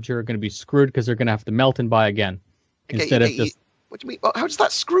the Harbinger are going to be screwed because they're going to have to melt and buy again instead of just. What do you mean? How does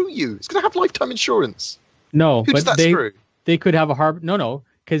that screw you? It's going to have lifetime insurance. No, Who does but that screw? they could have a Harbinger. No,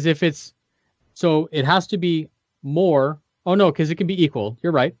 because if it's so, it has to be more. Oh no, because it can be equal.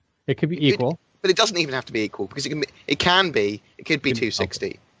 You're right. It could be equal. But it doesn't even have to be equal because it could be 260.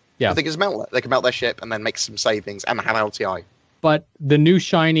 Okay. Yeah. I think they can melt their ship and then make some savings and have LTI. But the new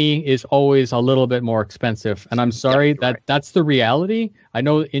shiny is always a little bit more expensive, and I'm sorry that's the reality. I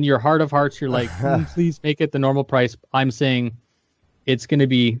know in your heart of hearts you're like, please make it the normal price. I'm saying it's going to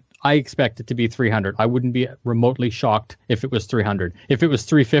be. I expect it to be 300. I wouldn't be remotely shocked if it was 300. If it was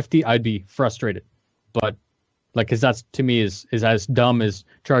 350, I'd be frustrated. But because that's to me is as dumb as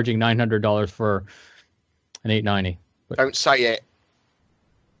charging $900 for an 890. But, don't say it.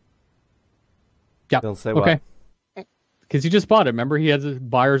 Yeah. Don't say okay. What? Because he just bought it. Remember, he has a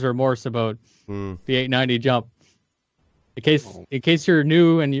buyer's remorse about the 890 jump. In case you're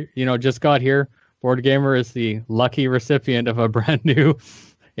new and you just got here, Board Gamer is the lucky recipient of a brand new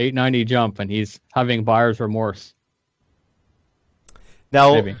 890 jump, and he's having buyer's remorse.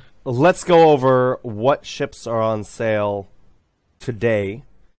 Now, Maybe. Let's go over what ships are on sale today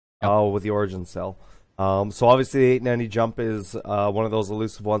with the Origin sale. So obviously the 890 jump is one of those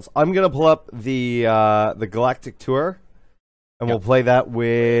elusive ones. I'm going to pull up the Galactic Tour, and we'll play that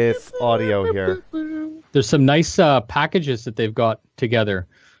with audio here. There's some nice packages that they've got together.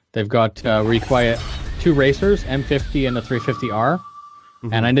 They've got where you can buy 2 racers, M50 and a 350R.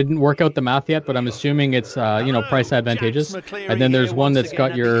 And I didn't work out the math yet, but I'm assuming it's price advantageous. And then there's one that's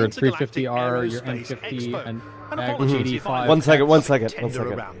got your 350R, your M50, and Mag85. One second.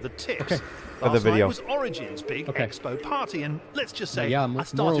 Okay. For the video. Was Origin's big expo party, and let's just say I I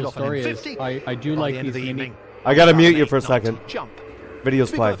started moral off story in is 50. I do By like the end of these the mini. evening, I gotta mute you an for a 890 second. Jump. Video's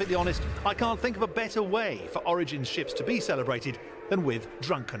To be playing. perfectly honest, I can't think of a better way for Origin's ships to be celebrated than with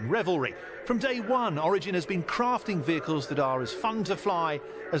drunken revelry. From day one, Origin has been crafting vehicles that are as fun to fly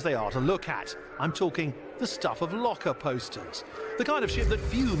as they are to look at. I'm talking the stuff of locker posters. The kind of ship that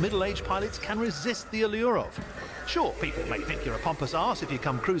few middle-aged pilots can resist the allure of. Sure, people may think you're a pompous arse if you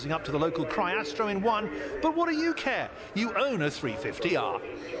come cruising up to the local Cryastro in one, but what do you care? You own a 350R.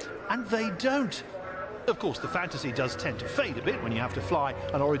 And they don't. Of course, the fantasy does tend to fade a bit when you have to fly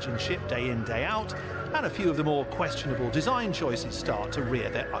an Origin ship day in, day out, and a few of the more questionable design choices start to rear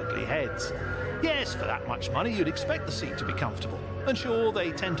their ugly heads. Yes, for that much money, you'd expect the seat to be comfortable. And sure,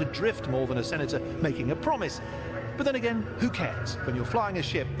 they tend to drift more than a senator making a promise. But then again, who cares when you're flying a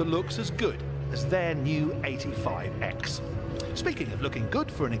ship that looks as good as their new 85X? Speaking of looking good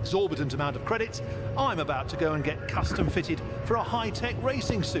for an exorbitant amount of credits, I'm about to go and get custom fitted for a high-tech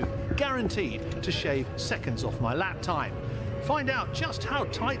racing suit, guaranteed to shave seconds off my lap time. Find out just how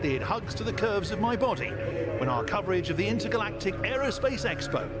tightly it hugs to the curves of my body when our coverage of the Intergalactic Aerospace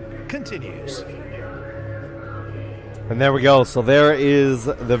Expo continues. And there we go. So there is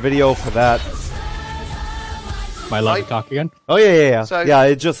the video for that. Am I allowed to talk again? Oh yeah. So, yeah,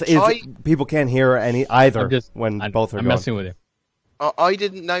 it just is. People can't hear either when both are I'm going. messing with you. I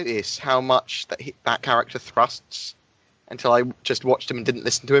didn't notice how much that character thrusts until I just watched him and didn't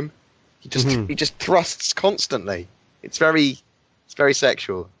listen to him. He just thrusts constantly. It's very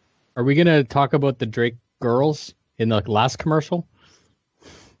sexual. Are we gonna talk about the Drake girls in the last commercial?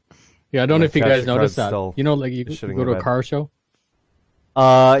 Yeah, I don't know if you guys noticed that. You know, like you go to a car show.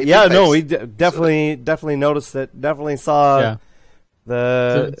 Yeah, no, we definitely noticed it. Definitely saw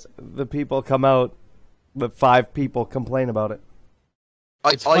the people come out. The 5 people complain about it.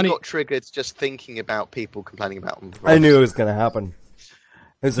 I got triggered just thinking about people complaining about them. I knew it was going to happen.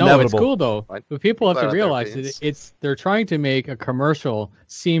 It's inevitable. It's cool though. But people have to realize that they're trying to make a commercial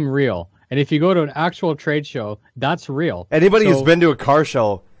seem real. And if you go to an actual trade show, that's real. Anybody who's been to a car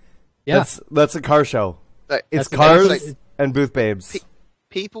show, that's a car show. It's cars and booth babes.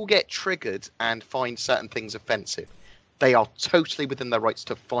 People get triggered and find certain things offensive. They are totally within their rights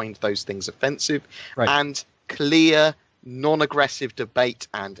to find those things offensive. Right. And clear, non-aggressive debate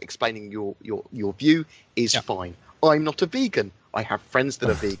and explaining your view is fine. I'm not a vegan. I have friends that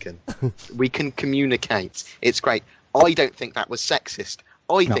are vegan. We can communicate. It's great. I don't think that was sexist.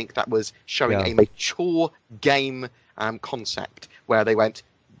 I think that was showing a mature game concept where they went,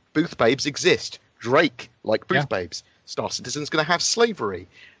 booth babes exist. Drake, like booth babes. Star Citizen's going to have slavery.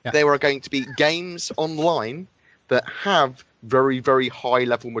 Yeah. There are going to be games online that have very, very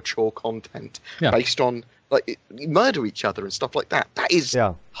high-level mature content based on like murder each other and stuff like that. That is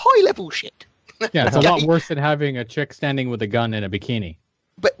high-level shit. Yeah, it's a lot worse than having a chick standing with a gun in a bikini.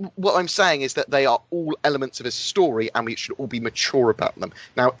 But what I'm saying is that they are all elements of a story, and we should all be mature about them.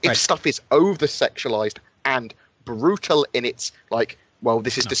 Now, if stuff is over-sexualized and brutal in its, like, well,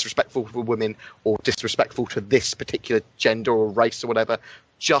 this is disrespectful for women or disrespectful to this particular gender or race or whatever,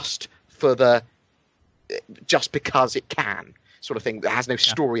 just because it can, sort of thing, that has no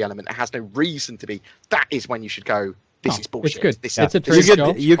story element, it has no reason to be, that is when you should go, this is bullshit. It's good. It's a trade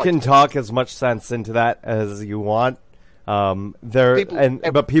show. You can talk as much sense into that as you want. People,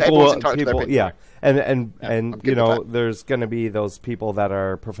 and you know, there's going to be those people that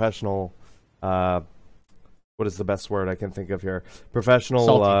are professional. What is the best word I can think of here?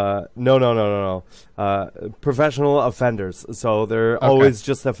 Professional. No. Professional offenders. So they're always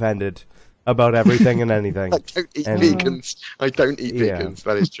just offended about everything and anything. I don't eat vegans. I don't eat vegans.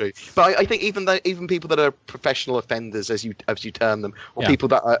 That is true. But I think even people that are professional offenders, as you term them, or people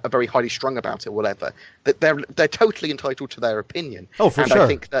that are very highly strung about it, or whatever, that they're totally entitled to their opinion. Oh, for and sure. I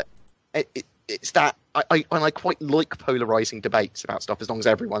think that it's that I quite like polarizing debates about stuff as long as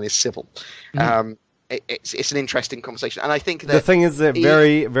everyone is civil. Mm-hmm. It's an interesting conversation, and I think that the thing is, it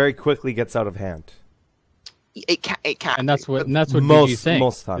very, very quickly gets out of hand. It can, and that's what BG's saying.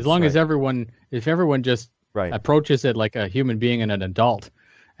 Most times, as long as everyone just approaches it like a human being and an adult,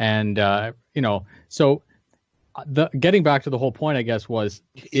 and so getting back to the whole point, I guess, was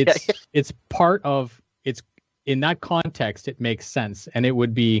it's part of it's in that context it makes sense, and it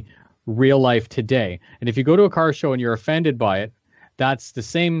would be real life today. And if you go to a car show and you're offended by it, that's the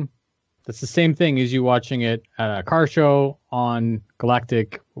same thing as you watching it at a car show on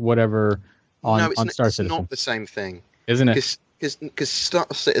Galactic, whatever. On Star Citizen. It's not the same thing, isn't it? Because Star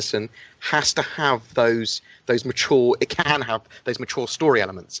Citizen has to have those mature. It can have those mature story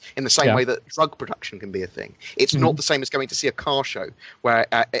elements in the same way that drug production can be a thing. It's not the same as going to see a car show, where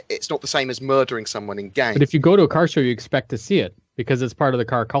it's not the same as murdering someone in game. But if you go to a car show, you expect to see it because it's part of the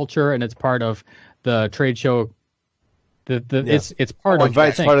car culture and it's part of the trade show. It's part of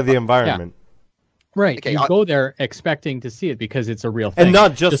the environment. Right, okay, you go there expecting to see it because it's a real thing, and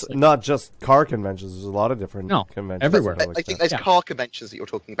not just car conventions. There's a lot of different conventions everywhere. I think those car conventions that you're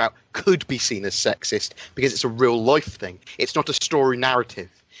talking about could be seen as sexist because it's a real life thing. It's not a story narrative.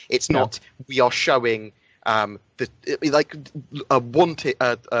 It's not we are showing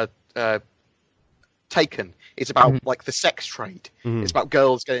Taken. It's about like the sex trade. Mm-hmm. It's about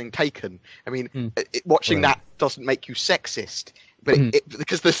girls getting taken. I mean, watching that doesn't make you sexist. But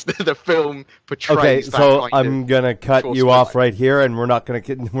because the film portrays. Okay, so I'm gonna cut you off right here, and I'm not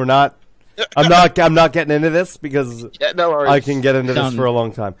getting into this because no worries. I can get into this for a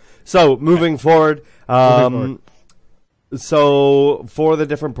long time. So moving forward, So for the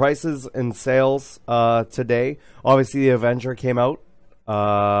different prices and sales today, obviously the Avenger came out,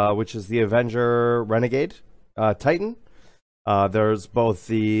 which is the Avenger Renegade Titan. There's both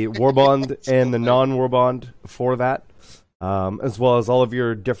the Warbond and the non-Warbond for that, as well as all of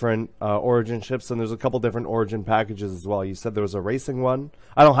your different Origin ships, and there's a couple different Origin packages as well. You said there was a racing one.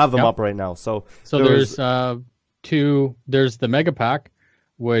 I don't have them up right now. So there's two. There's the Mega Pack,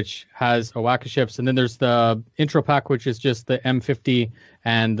 which has a whack of ships, and then there's the intro pack, which is just the M50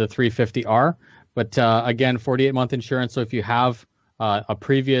 and the 350R. But again, 48-month insurance. So if you have a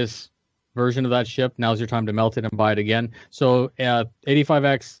previous version of that ship, now's your time to melt it and buy it again. So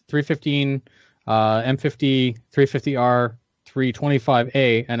 85X, 315, M50, 350R,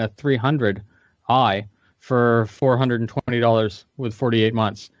 325A, and a 300I for $420 with 48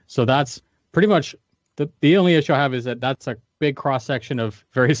 months. So that's pretty much the only issue I have is that that's a big cross section of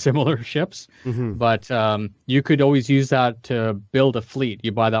very similar ships, but you could always use that to build a fleet.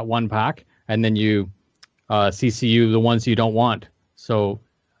 You buy that one pack, and then you CCU the ones you don't want. So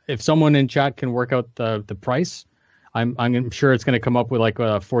if someone in chat can work out the price, I'm sure it's going to come up with like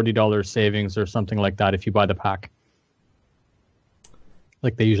a $40 savings or something like that if you buy the pack,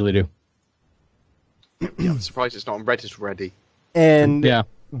 like they usually do. Yeah, I'm surprised it's not on Reddit already. And yeah,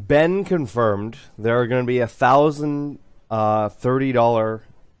 Ben confirmed there are going to be 1,000 $30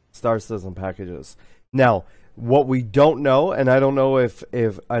 Star Citizen packages. Now, what we don't know, and I don't know if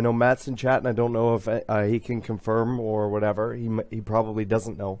I know Matt's in chat, and I don't know if he can confirm or whatever. He probably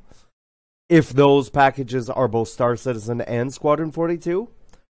doesn't know if those packages are both Star Citizen and Squadron 42,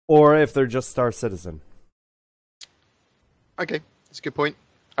 or if they're just Star Citizen. Okay, that's a good point.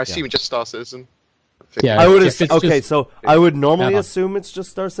 I assume it's just Star Citizen. I would I would normally assume it's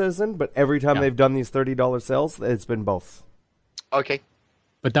just Star Citizen, but every time they've done these $30 sales, it's been both. Okay.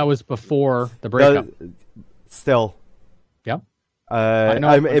 But that was before the breakup. Still. Yeah.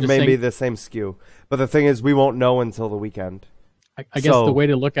 It may be the same SKU. But the thing is, we won't know until the weekend. I guess the way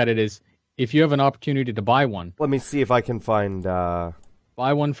to look at it is, if you have an opportunity to buy one. Let me see if I can find...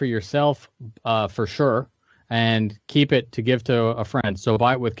 Buy one for yourself, for sure, and keep it to give to a friend. So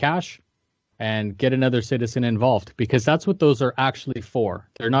buy it with cash and get another citizen involved, because that's what those are actually for.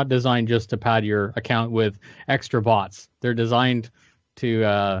 They're not designed just to pad your account with extra bots. They're designed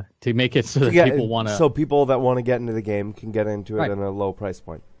to make it so that people want to... So people that want to get into the game can get into it at a low price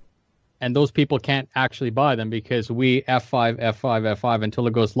point. And those people can't actually buy them because we F5 until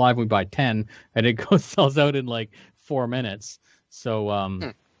it goes live. We buy 10, and it sells out in like 4 minutes.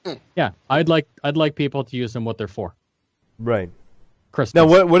 So yeah, I'd like people to use them what they're for. Right. Christmas.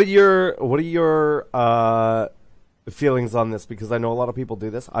 Now, what are your feelings on this? Because I know a lot of people do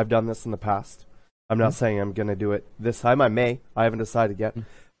this. I've done this in the past. I'm not saying I'm going to do it this time. I may. I haven't decided yet.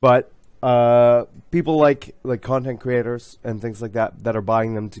 But people like content creators and things like that are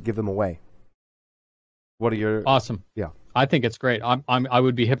buying them to give them away. What are your... Awesome. Yeah. I think it's great. I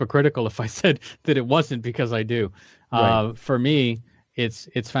would be hypocritical if I said that it wasn't, because I do. Right. For me,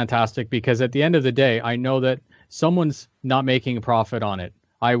 it's fantastic, because at the end of the day, I know that someone's not making a profit on it.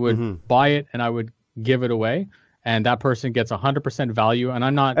 I would buy it and I would give it away, and that person gets 100% value. And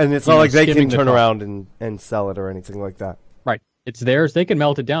I'm not... And it's not like they can turn around and sell it or anything like that. Right. It's theirs. They can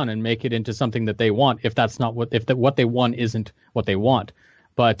melt it down and make it into something that they want, if that's not what they want isn't what they want.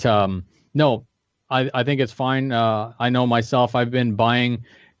 But no, I think it's fine. I know myself, I've been buying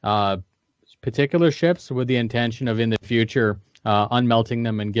particular ships with the intention of in the future unmelting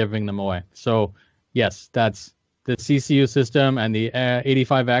them and giving them away. So yes, that's the CCU system, and the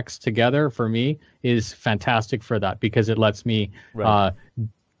 85X together for me is fantastic for that, because it lets me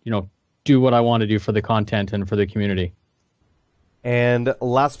do what I want to do for the content and for the community. And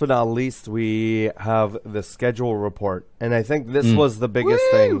last but not least, we have the schedule report. And I think this was the biggest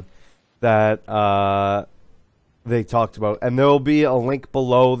thing that they talked about. And there will be a link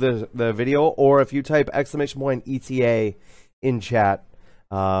below the video, or if you type !ETA in chat,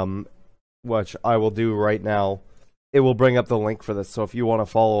 which I will do right now, it will bring up the link for this. So if you want to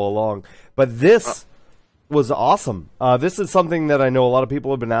follow along. But this was awesome. This is something that I know a lot of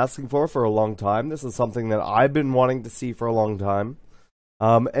people have been asking for a long time. This is something that I've been wanting to see for a long time.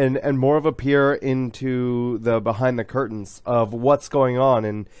 And more of a peer into the behind the curtains of what's going on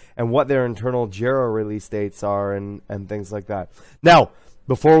and what their internal JIRA release dates are and things like that. Now,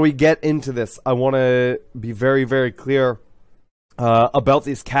 before we get into this, I want to be very, very clear about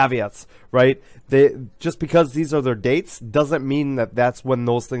these caveats, right? Just because these are their dates doesn't mean that that's when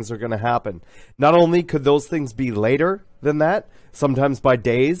those things are going to happen. Not only could those things be later than that, sometimes by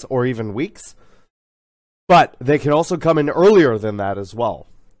days or even weeks, but they can also come in earlier than that as well,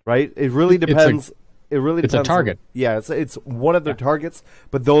 right? It really depends. really It's a depends target. It's one of their targets,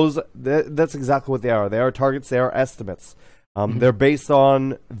 but that's exactly what they are. They are targets. They are estimates. They're based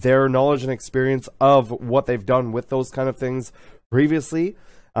on their knowledge and experience of what they've done with those kind of things previously.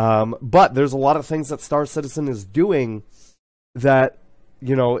 But there's a lot of things that Star Citizen is doing that,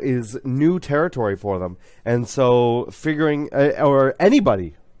 is new territory for them. And so figuring, or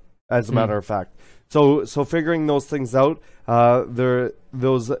anybody, as a matter of fact. So figuring those things out,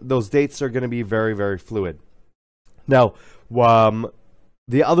 those dates are going to be very, very fluid. Now,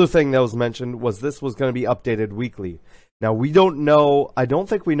 the other thing that was mentioned was this was going to be updated weekly. Now, we don't know, I don't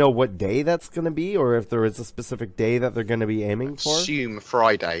think we know what day that's going to be, or if there is a specific day that they're going to be aiming for. Assume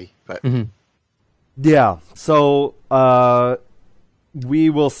Friday, but... Yeah, so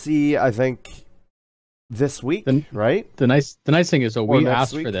we will see, I think, this week, right? The nice thing is, we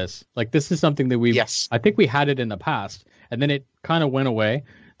asked week? for this. Like, this is something that we've... Yes. I think we had it in the past, and then it kind of went away,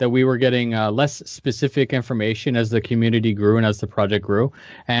 that we were getting less specific information as the community grew and as the project grew,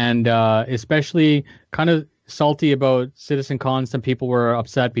 and especially kind of salty about CitizenCon. Some people were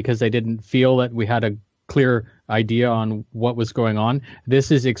upset because they didn't feel that we had a clear idea on what was going on. This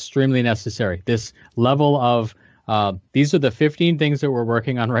is extremely necessary. This level of these are the 15 things that we're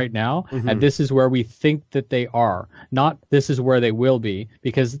working on right now, and this is where we think that they are, not this is where they will be,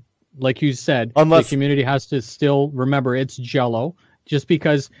 because like you said, the community has to still remember it's Jello. Just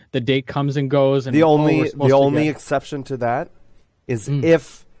because the date comes and goes, and the only exception to that is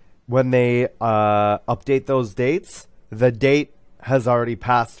if when they update those dates, the date has already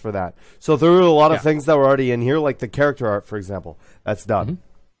passed for that. So there are a lot of things that were already in here, like the character art, for example, that's done.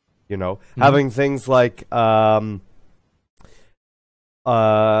 Having things like some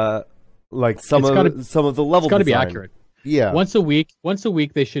of the level. It's got to be accurate. Yeah. Once a week,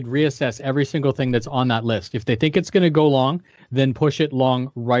 they should reassess every single thing that's on that list. If they think it's going to go long, then push it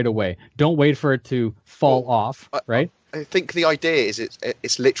long right away. Don't wait for it to fall off, right? I think the idea is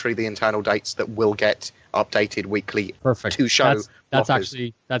it's literally the internal dates that will get updated weekly. Perfect. To show that's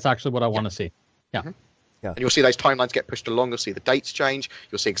actually what I want to see. Yeah. Yeah. And you'll see those timelines get pushed along. You'll see the dates change.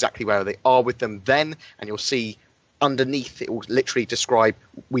 You'll see exactly where they are with them then, and you'll see underneath it will literally describe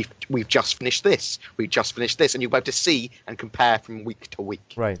we've just finished this, and you'll be able to see and compare from week to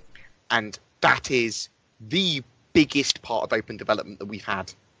week. Right. And that is the biggest part of open development that we've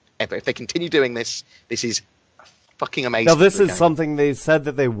had ever. If they continue doing this, this is fucking amazing. Now, this is something they've said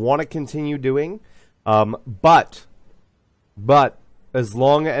that they want to continue doing, but as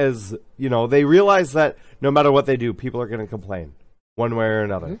long as they realize that no matter what they do, people are going to complain one way or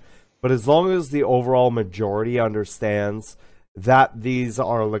another. But as long as the overall majority understands that these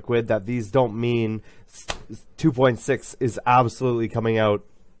are liquid, that these don't mean 2.6 is absolutely coming out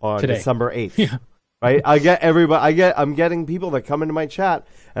on today. December 8th. Yeah. Right? I'm getting people that come into my chat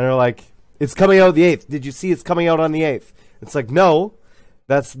and are like, it's coming out the 8th. Did you see it's coming out on the 8th? It's like, no,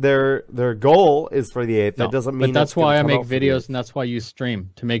 that's their goal is for the 8th. No, that doesn't mean but that's why I make videos and that's why you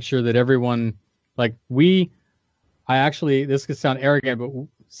stream, to make sure that everyone, this could sound arrogant, but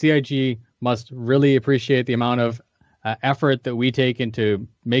CIG must really appreciate the amount of effort that we take into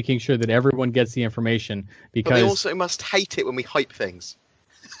making sure that everyone gets the information. Because but they also must hate it when we hype things.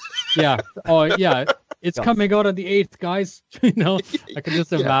 Yeah. Oh, yeah. It's coming out on the 8th, guys. I can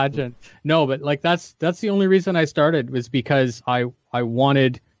just imagine. No, but that's the only reason I started, was because I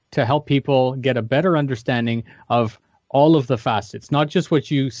wanted to help people get a better understanding of all of the facets, not just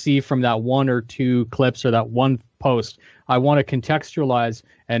what you see from that one or two clips or that one post. I want to contextualize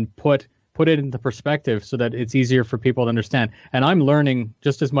and put it into perspective so that it's easier for people to understand. And I'm learning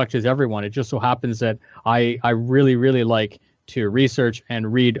just as much as everyone. It just so happens that I really, really like to research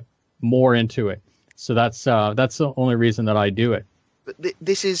and read more into it. So that's the only reason that I do it. But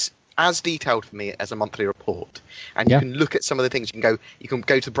this is as detailed for me as a monthly report, and you can look at some of the things. You can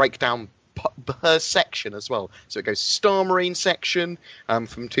go to breakdown per section as well. So it goes Star Marine section from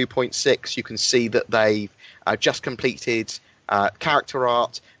 2.6. You can see that they've just completed character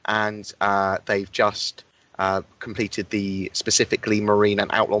art, and they've just completed the specifically Marine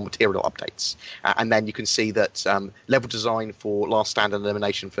and Outlaw material updates. And then you can see that level design for Last Stand and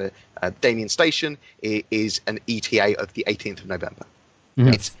Elimination for Damien Station is an ETA of the 18th of November.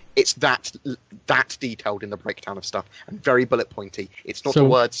 Mm-hmm. It's that detailed in the breakdown of stuff, and very bullet pointy. It's not a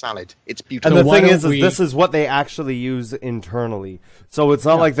word salad. It's beautiful. And the thing is this is what they actually use internally. So it's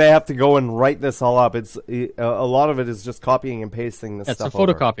not like they have to go and write this all up. It's a lot of it is just copying and pasting this stuff. It's a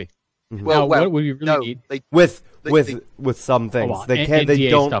photocopy. Mm-hmm. Well, what would you really need? With some things, they can't. They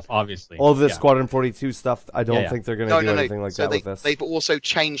don't. Stuff, obviously. All this Squadron 42 stuff. I don't think they're going to do anything like that with this. They've also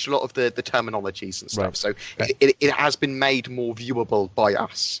changed a lot of the terminologies and stuff. Right. So it has been made more viewable by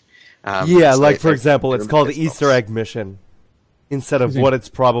us. Yeah, so like for example, they're it's called the remembered Easter egg mission instead of what it's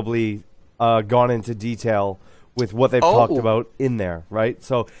probably gone into detail with what they've talked about in there, right?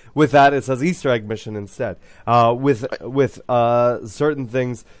 So with that, it says Easter egg mission instead. With certain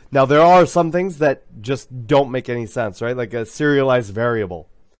things, now there are some things that just don't make any sense, right? Like a serialized variable.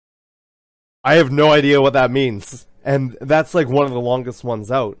 I have no idea what that means, and that's like one of the longest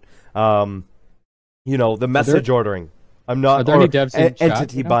ones out. You know, the message ordering. I'm not. Are there any devs in chat,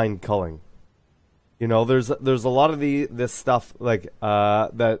 entity bind culling. You know, there's a lot of this stuff like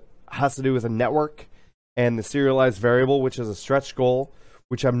that has to do with a network and the serialized variable, which is a stretch goal,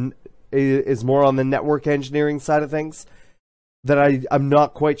 which is more on the network engineering side of things. That I'm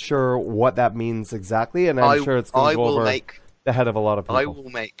not quite sure what that means exactly, and I'm sure it's going to go over the head of a lot of people. I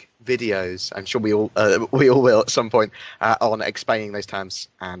will make videos. I'm sure we all will at some point on explaining those terms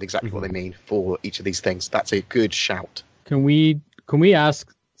and exactly what they mean for each of these things. That's a good shout. Can we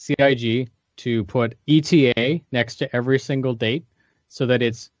ask CIG to put ETA next to every single date so that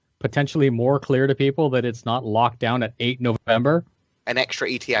it's potentially more clear to people that it's not locked down at 8 November? An extra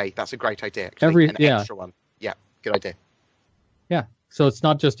ETA. That's a great idea. Actually. An extra one. Yeah, good idea. Yeah, so it's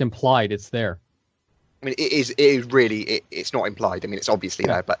not just implied; it's there. I mean, it is really, it's not implied. I mean, it's obviously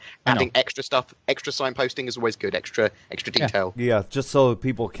there, but adding extra stuff, extra signposting is always good. Extra detail. Yeah, just so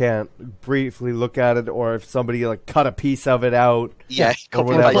people can't briefly look at it, or if somebody like cut a piece of it out, or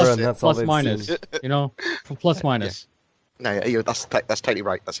whatever, and that's all they've minus, seen. you know, plus minus. Yeah. No, that's totally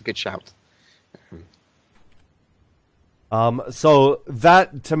right. That's a good shout. So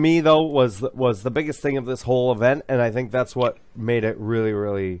that to me though was the biggest thing of this whole event, and I think that's what made it really,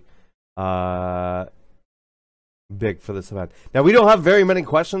 really big for this event. Now we don't have very many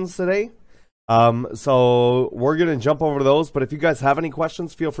questions today, so we're gonna jump over to those. But if you guys have any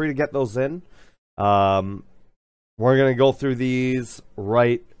questions, feel free to get those in. We're gonna go through these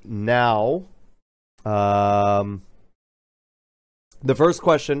right now. The first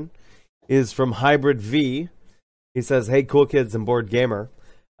question is from Hybrid V. He says, "Hey, cool kids and board gamer."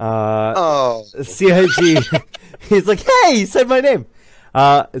 CIG. He's like, "Hey, he said my name."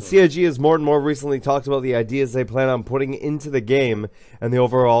 CIG has more and more recently talked about the ideas they plan on putting into the game and the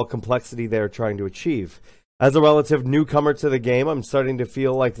overall complexity they are trying to achieve. As a relative newcomer to the game, I'm starting to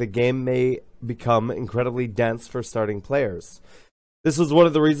feel like the game may become incredibly dense for starting players. This was one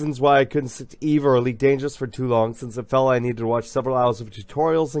of the reasons why I couldn't stick to EVE or Elite Dangerous for too long, since it felt I needed to watch several hours of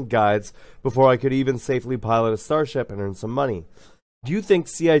tutorials and guides before I could even safely pilot a starship and earn some money. Do you think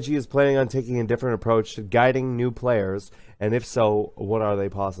CIG is planning on taking a different approach to guiding new players, and if so, what are they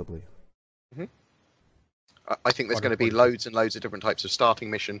possibly? I think there's going to be loads and loads of different types of starting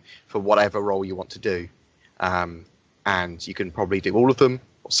mission for whatever role you want to do, and you can probably do all of them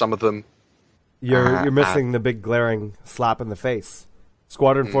or some of them. You're missing the big glaring slap in the face.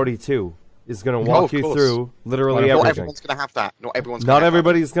 Squadron 42 is going to walk you through literally everything. Not everyone's going to have that. Not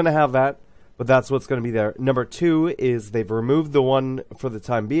everybody's going to have that, but that's what's going to be there. Number 2 is they've removed the one for the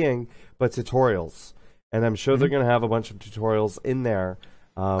time being, but tutorials. And I'm sure they're going to have a bunch of tutorials in there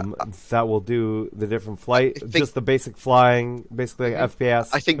that will do the different flight, just the basic flying, basically FPS.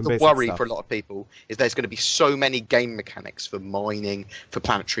 I think the worry for a lot of people is there's going to be so many game mechanics for mining, for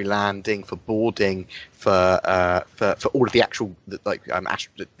planetary landing, for boarding, for all of the actual the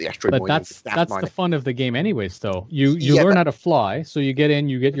asteroid mining. But that's the fun of the game, anyways. Though you learn how to fly, so you get in,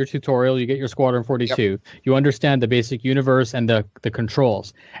 you get your tutorial, you get your Squadron 42, you understand the basic universe and the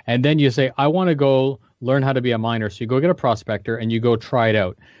controls, and then you say, I want to go learn how to be a miner. So you go get a prospector and you go try it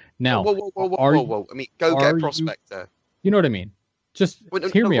out. Now, whoa. I mean, go get a prospector. You know what I mean? Just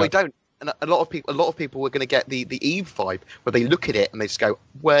hear me out. I don't. And a lot of people are going to get the EVE vibe, where they look at it and they just go,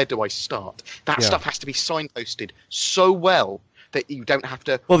 "Where do I start?" That stuff has to be signposted so well that you don't have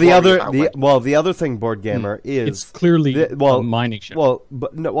to. Well, the other thing, board gamer, is it's clearly a mining ship.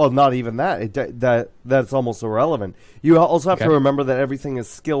 Not even that. That's almost irrelevant. You also have to remember that everything is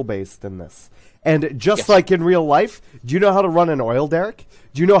skill based in this. And just like in real life, do you know how to run an oil derrick?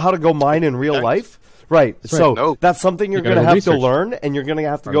 Do you know how to go mine in real life? Right. So that's something you're going to have to learn, and you're going to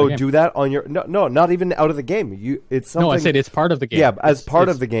have to go do that on your. No, not even out of the game. It's something. No, I said it's part of the game. Yeah, as part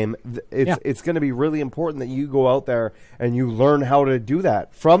of the game, it's going to be really important that you go out there and you learn how to do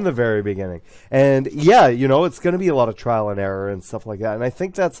that from the very beginning. And it's going to be a lot of trial and error and stuff like that. And I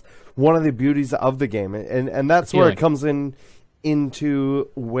think that's one of the beauties of the game, and that's where it comes into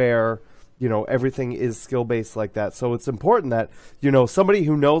where. Everything is skill-based like that. So it's important that, somebody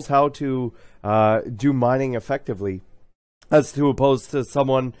who knows how to do mining effectively, as to opposed to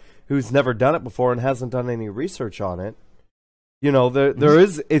someone who's never done it before and hasn't done any research on it. There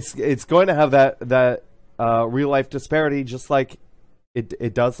is, it's going to have that real-life disparity, just like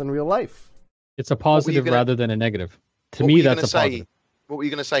it does in real life. It's a positive rather than a negative. To What me, were you that's gonna a say? positive. What were you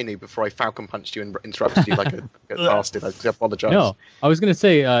going to say, Noob, before I Falcon punched you and interrupted you like a bastard? I apologize. No, I was going to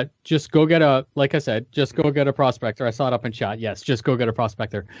say, just go get like I said, just go get a prospector. I saw it up in chat. Yes, just go get a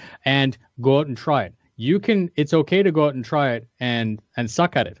prospector and go out and try it. It's okay to go out and try it and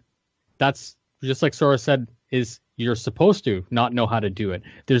suck at it. That's just like Sora said, you're supposed to not know how to do it.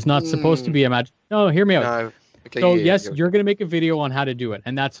 There's not supposed to be a magic. No, hear me out. No. Okay, So yes, you're going to make a video on how to do it,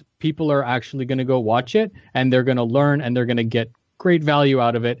 and people are actually going to go watch it, and they're going to learn, and they're going to get great value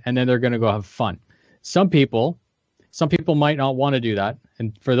out of it, and then they're going to go have fun. Some people might not want to do that,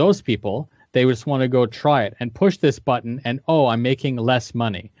 and for those people, they just want to go try it and push this button, and I'm making less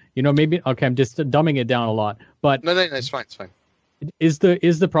money. Maybe I'm just dumbing it down a lot, but no, it's fine. It's fine. Is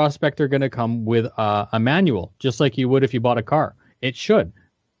the prospector going to come with a manual, just like you would if you bought a car? It should.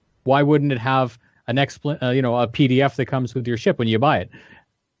 Why wouldn't it have a PDF that comes with your ship when you buy it?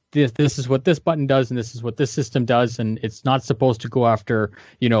 This is what this button does, and this is what this system does, and it's not supposed to go after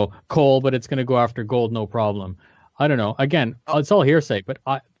coal, but it's going to go after gold, no problem. I don't know. Again, it's all hearsay, but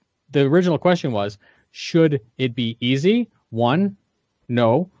the original question was, should it be easy? One,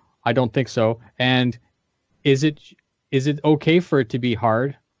 no, I don't think so. And is it okay for it to be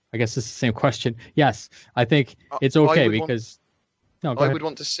hard? I guess it's the same question. Yes, I think it's okay because I would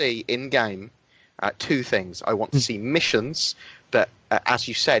want to see in game two things. I want to see missions that, as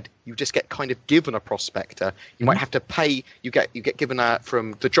you said, you just get kind of given a prospector. You might have to pay. You get given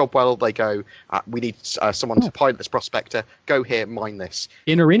from the job well. They go, we need someone to pilot this prospector. Go here, mine this.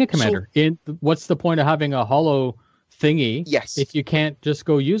 In Arena Commander, what's the point of having a hollow thingy? Yes. If you can't just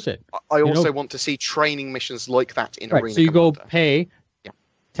go use it. I also want to see training missions like that in Arena. So you Commander. go pay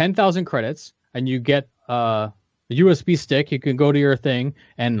 10,000 credits, and you get a USB stick. You can go to your thing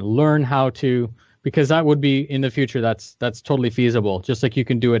and learn how to. Because that would be in the future. That's totally feasible. Just like you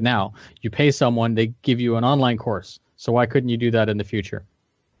can do it now. You pay someone, they give you an online course. So why couldn't you do that in the future?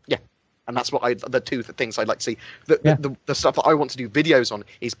 Yeah, and that's what the two things I'd like to see. The stuff that I want to do videos on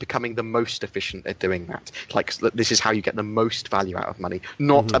is becoming the most efficient at doing that. Like this is how you get the most value out of money.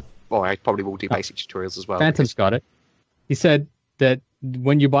 Not I probably will do basic tutorials as well. Phantom's got it. He said that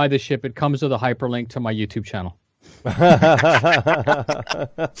when you buy the ship, it comes with a hyperlink to my YouTube channel.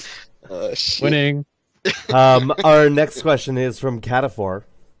 Winning. Our next question is from Catafor,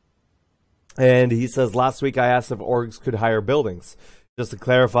 and he says, last week I asked if orgs could hire buildings. Just to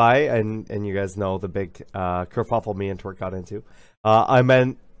clarify, and you guys know the big kerfuffle me and Twerk got into, I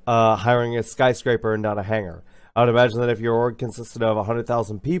meant hiring a skyscraper and not a hangar. I would imagine that if your org consisted of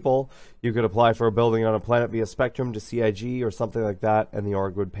 100,000 people, you could apply for a building on a planet via Spectrum to CIG or something like that, and the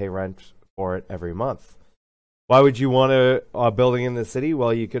org would pay rent for it every month. Why would you want a building in the city?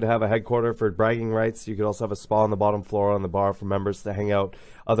 Well, you could have a headquarter for bragging rights. You could also have a spa on the bottom floor on the bar for members to hang out.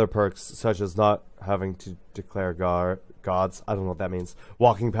 Other perks, such as not having to declare gods. I don't know what that means.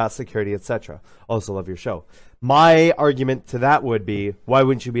 Walking past security, etc. Also love your show. My argument to that would be, why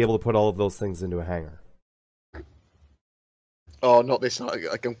wouldn't you be able to put all of those things into a hangar? Oh, not this.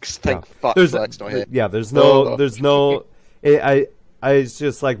 I can thank fuck that's not here. Yeah, there's no. It's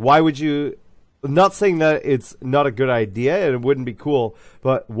just like, why would you? I'm not saying that it's not a good idea and it wouldn't be cool,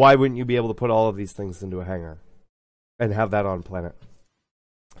 but why wouldn't you be able to put all of these things into a hangar and have that on planet?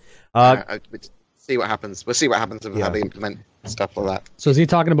 See what happens. We'll see what happens with how they implement stuff like that. So is he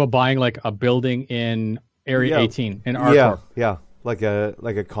talking about buying like a building in Area 18 in Arcor? Yeah, like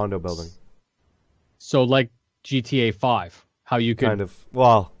a condo building. So like GTA 5, how you could kind of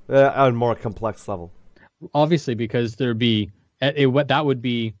on a more complex level. Obviously, because that would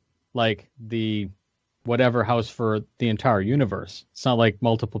be like the whatever house for the entire universe. It's not like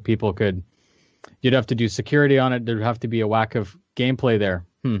multiple people could. You'd have to do security on it. There'd have to be a whack of gameplay there.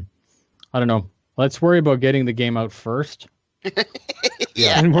 I don't know. Let's worry about getting the game out first.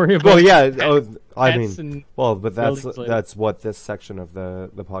 Yeah. And worry about. Well, yeah. But that's what this section of the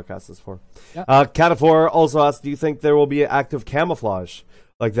podcast is for. Yeah. Catafor also asked, do you think there will be active camouflage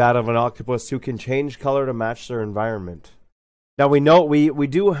like that of an octopus who can change color to match their environment? Now, we know we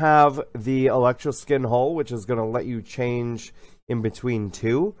do have the Electro Skin hull, which is going to let you change in between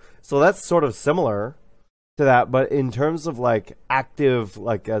two. So that's sort of similar to that. But in terms of like active,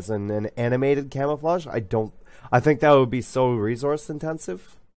 like as an animated camouflage, I think that would be so resource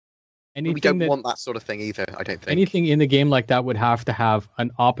intensive. We don't want that sort of thing either, I don't think. Anything in the game like that would have to have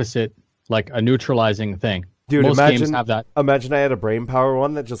an opposite, like a neutralizing thing. Dude, most games have that. Imagine I had a brain power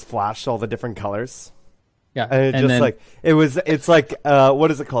one that just flashed all the different colors. Yeah, it's like what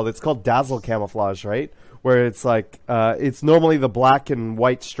is it called? It's called dazzle camouflage, right? Where it's like it's normally the black and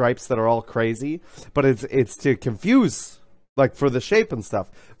white stripes that are all crazy, but it's to confuse like for the shape and stuff.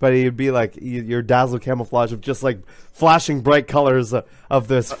 But it'd be like your dazzle camouflage of just like flashing bright colors of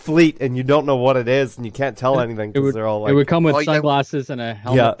this fleet, and you don't know what it is, and you can't tell anything because they're all like. It would come with sunglasses and a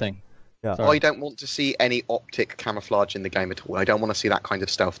helmet thing. Yeah. I don't want to see any optic camouflage in the game at all. I don't want to see that kind of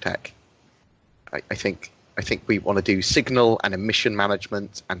stealth tech. I think we want to do signal and emission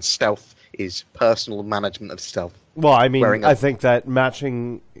management, and stealth is personal management of stealth. Well, I mean, I think that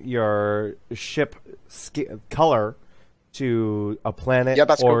matching your ship color to a planet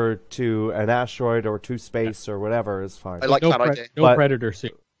or to an asteroid or to space or whatever is fine. I like that idea. No predator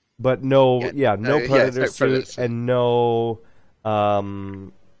suit. But no predator suit and no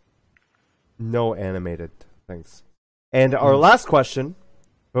animated things. And our last question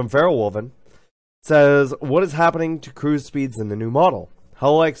from Feral Wolven says, what is happening to cruise speeds in the new model?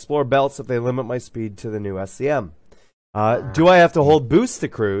 How will I explore belts if they limit my speed to the new SCM? Do I have to hold boost to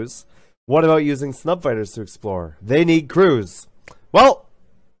cruise? What about using snub fighters to explore? They need cruise. Well,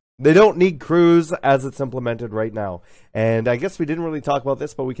 they don't need cruise as it's implemented right now. And I guess we didn't really talk about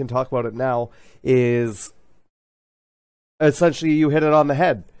this, but we can talk about it now, is essentially you hit it on the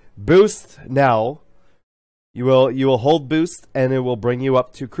head. Boost now, you will hold boost and it will bring you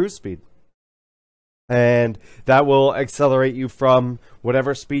up to cruise speed. And that will accelerate you from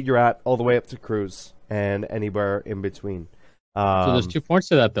whatever speed you're at all the way up to cruise and anywhere in between. So there's 2 points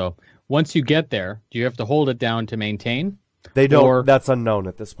to that, though. Once you get there, do you have to hold it down to maintain? They don't. That's unknown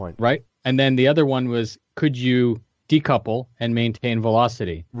at this point. Right. And then the other one was, could you decouple and maintain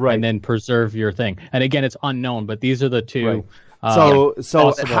velocity? Right. And then preserve your thing. And again, it's unknown, but these are the two. Right. So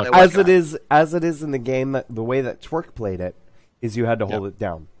as it is in the game, the way that Twerk played it is you had to hold it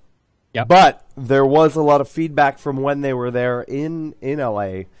down. Yep. But there was a lot of feedback from when they were there in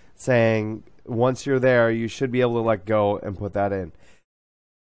LA saying once you're there, you should be able to let go and put that in,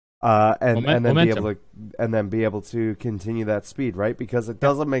 and then be able to continue that speed, right? Because it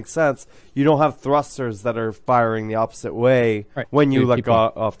doesn't make sense. You don't have thrusters that are firing the opposite way when you let go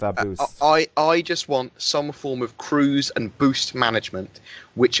off that boost. I just want some form of cruise and boost management,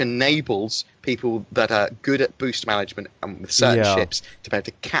 which enables people that are good at boost management and with certain ships to be able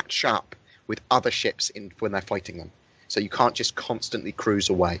to catch up with other ships when they're fighting them. So you can't just constantly cruise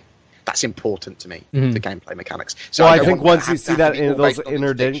away. That's important to me, the gameplay mechanics. So I think once you see that those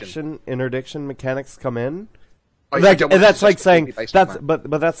interdiction mechanics come in, that's like saying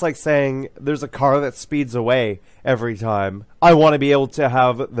that's like saying there's a car that speeds away every time. I want to be able to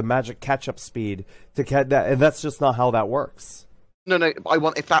have the magic catch-up speed to catch that, and that's just not how that works. No. I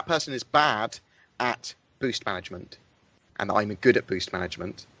want, if that person is bad at boost management, and I'm good at boost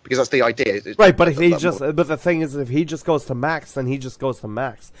management, because that's the idea. Right, but but the thing is, if he just goes to max, then he just goes to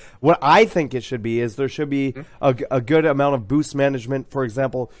max. What I think it should be is there should be a good amount of boost management. For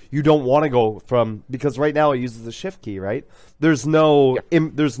example, you don't want to go from, because right now it uses the shift key, right? There's no,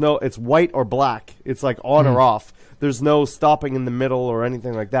 it's white or black. It's like on or off. There's no stopping in the middle or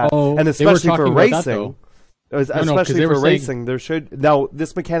anything like that. And especially for racing. Especially for racing, there should... Now,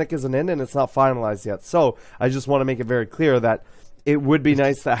 this mechanic isn't in, and it's not finalized yet. So, I just want to make it very clear that it would be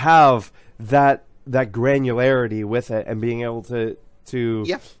nice to have that granularity with it and being able to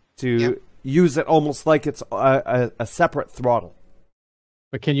use it almost like it's a separate throttle.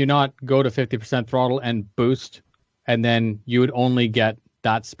 But can you not go to 50% throttle and boost, and then you would only get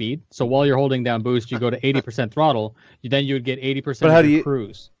that speed? So, while you're holding down boost, you go to 80% throttle, then you would get 80% of your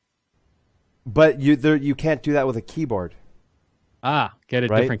cruise. But you can't do that with a keyboard. Get a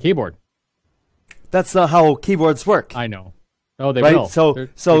different keyboard. That's not how keyboards work. I know. Oh, they will.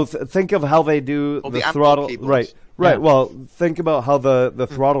 So think of how they do the throttle. Right. Yeah. Well, think about how the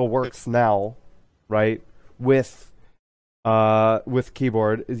throttle works now, right? With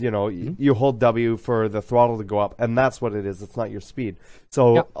keyboard, you hold W for the throttle to go up, and that's what it is. It's not your speed.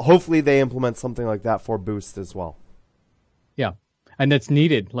 So hopefully they implement something like that for boost as well. Yeah, and that's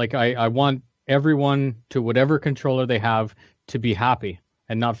needed. Like I want everyone, to whatever controller they have, to be happy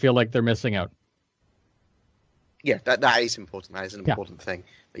and not feel like they're missing out. Yeah, that is important. That is an important thing.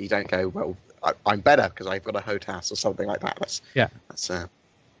 That you don't go, well, I'm better because I've got a HOTAS or something like that. That's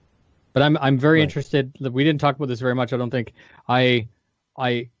But I'm very interested. We didn't talk about this very much, I don't think. I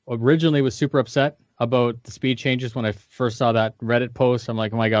originally was super upset about the speed changes when I first saw that Reddit post. I'm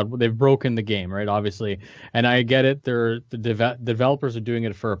like, oh my God, they've broken the game, right? Obviously. And I get it. The developers are doing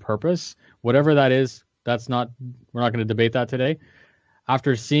it for a purpose. Whatever that is, we're not going to debate that today.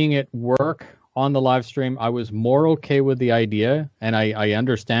 After seeing it work on the live stream, I was more okay with the idea. And I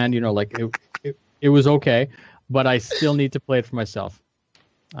understand, it was okay, but I still need to play it for myself.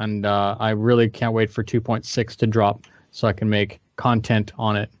 And I really can't wait for 2.6 to drop so I can make content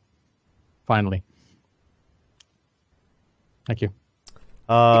on it finally. Thank you. Each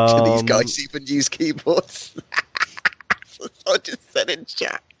of these guys even use keyboards. I just said in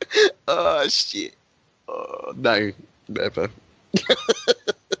chat. Oh, shit. Oh, no, never.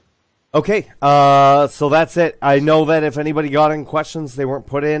 Okay, so that's it. I know that if anybody got any questions, they weren't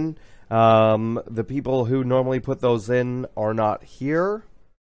put in. The people who normally put those in are not here.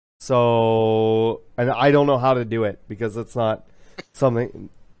 So, and I don't know how to do it because it's not something.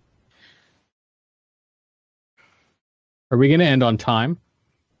 Are we going to end on time?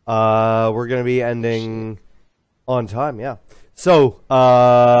 We're going to be ending on time, yeah. So,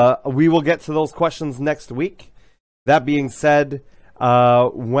 we will get to those questions next week. That being said,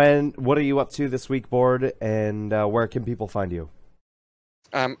 what are you up to this week, Board, and where can people find you?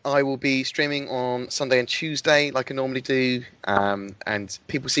 I will be streaming on Sunday and Tuesday like I normally do, and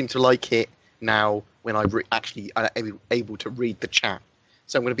people seem to like it now when I actually am able to read the chat.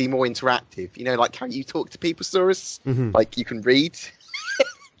 So I'm going to be more interactive. You know, like how you talk to people, Saurus? Mm-hmm. Like you can read.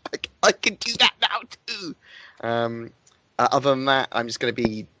 I can do that now too. Other than that, I'm just going to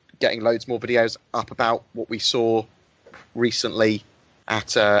be getting loads more videos up about what we saw recently at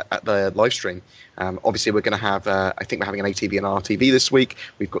the live stream. Obviously, we're going to have, I think we're having an ATV and RTV this week.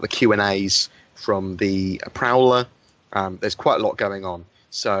 We've got the Q&As from the Prowler. There's quite a lot going on.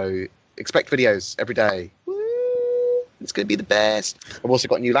 So expect videos every day. Woo! It's going to be the best. I've also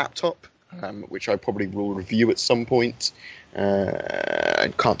got a new laptop, which I probably will review at some point.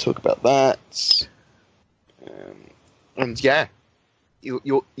 I can't talk about that. And yeah,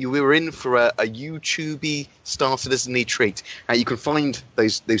 you were in for a YouTubey Star Citizen-y treat. You can find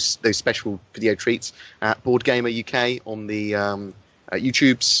those special video treats at Board Gamer UK on the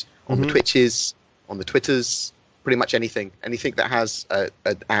YouTubes, on the Twitches, on the Twitters, pretty much anything that has an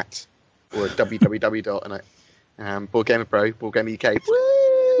at or a www. Board Gamer Pro, Board Gamer UK.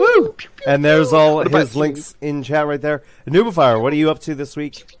 Woo! And there's all his links in chat right there. Noobifier, what are you up to this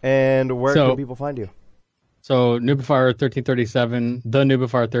week, and where can people find you? So Noobifier 1337, the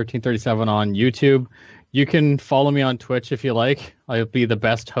Noobifier 1337 on YouTube. You can follow me on Twitch if you like. I'll be the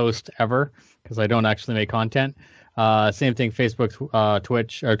best host ever because I don't actually make content. Same thing, Facebook,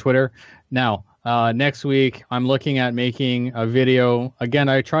 Twitch, or Twitter. Now, next week, I'm looking at making a video. Again,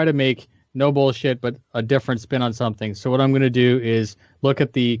 I try to make no bullshit, but a different spin on something. So what I'm going to do is look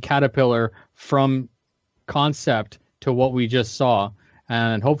at the Caterpillar from concept to what we just saw.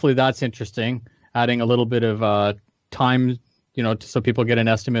 And hopefully that's interesting, adding a little bit of time, so people get an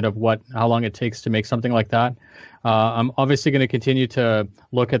estimate of how long it takes to make something like that. I'm obviously going to continue to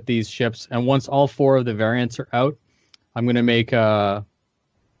look at these ships. And once all 4 of the variants are out, I'm going to make a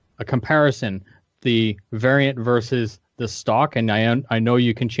comparison, the variant versus the stock. And I know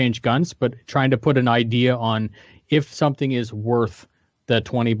you can change guns, but trying to put an idea on if something is worth the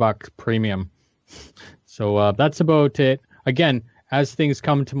 $20 premium. So that's about it. Again, as things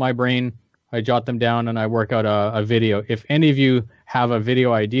come to my brain, I jot them down and I work out a video. If any of you have a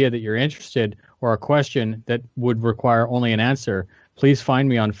video idea that you're interested or a question that would require only an answer, please find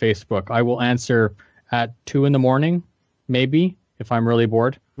me on Facebook. I will answer at 2 a.m, maybe, if I'm really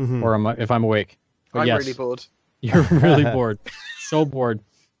bored, or if I'm awake. But I'm really bored. You're really bored. So bored.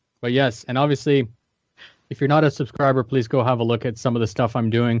 But yes, and obviously, if you're not a subscriber, please go have a look at some of the stuff I'm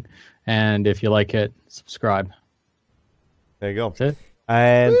doing. And if you like it, subscribe. There you go. That's it.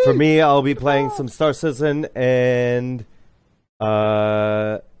 And for me, I'll be playing some Star Citizen and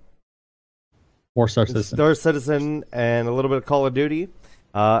more Star Citizen and a little bit of Call of Duty.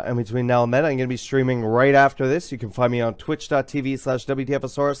 And between now and then, I'm going to be streaming right after this. You can find me on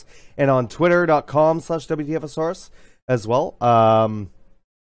twitch.tv/WTFosaurus and on twitter.com/WTFosaurus as well.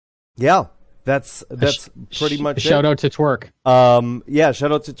 Yeah, that's pretty much it. Shout out to Twerk. Yeah,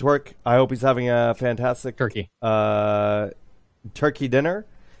 shout out to Twerk. I hope he's having a fantastic turkey dinner.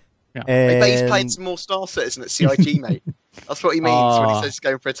 Yeah. I bet he's playing some more Star Citizen at CIG, mate. That's what he means when he says he's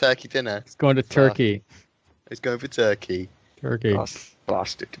going for a turkey dinner. He's going to Turkey. He's going for turkey. Turkey.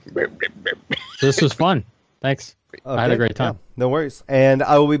 Bastard. This was fun. Thanks. Okay. I had a great time. Yeah, no worries. And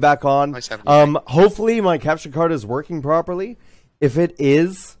I will be back on. Nice hopefully my capture card is working properly. If it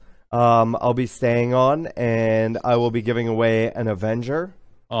is, I'll be staying on, and I will be giving away an Avenger.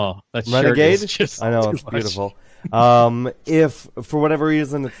 Oh, that's Renegade. I know, it's beautiful. If for whatever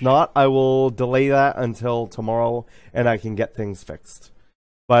reason it's not, I will delay that until tomorrow, and I can get things fixed.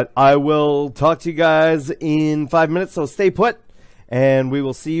 But I will talk to you guys in 5 minutes, so stay put, and we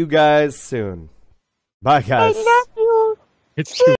will see you guys soon. Bye, guys. I love you. It's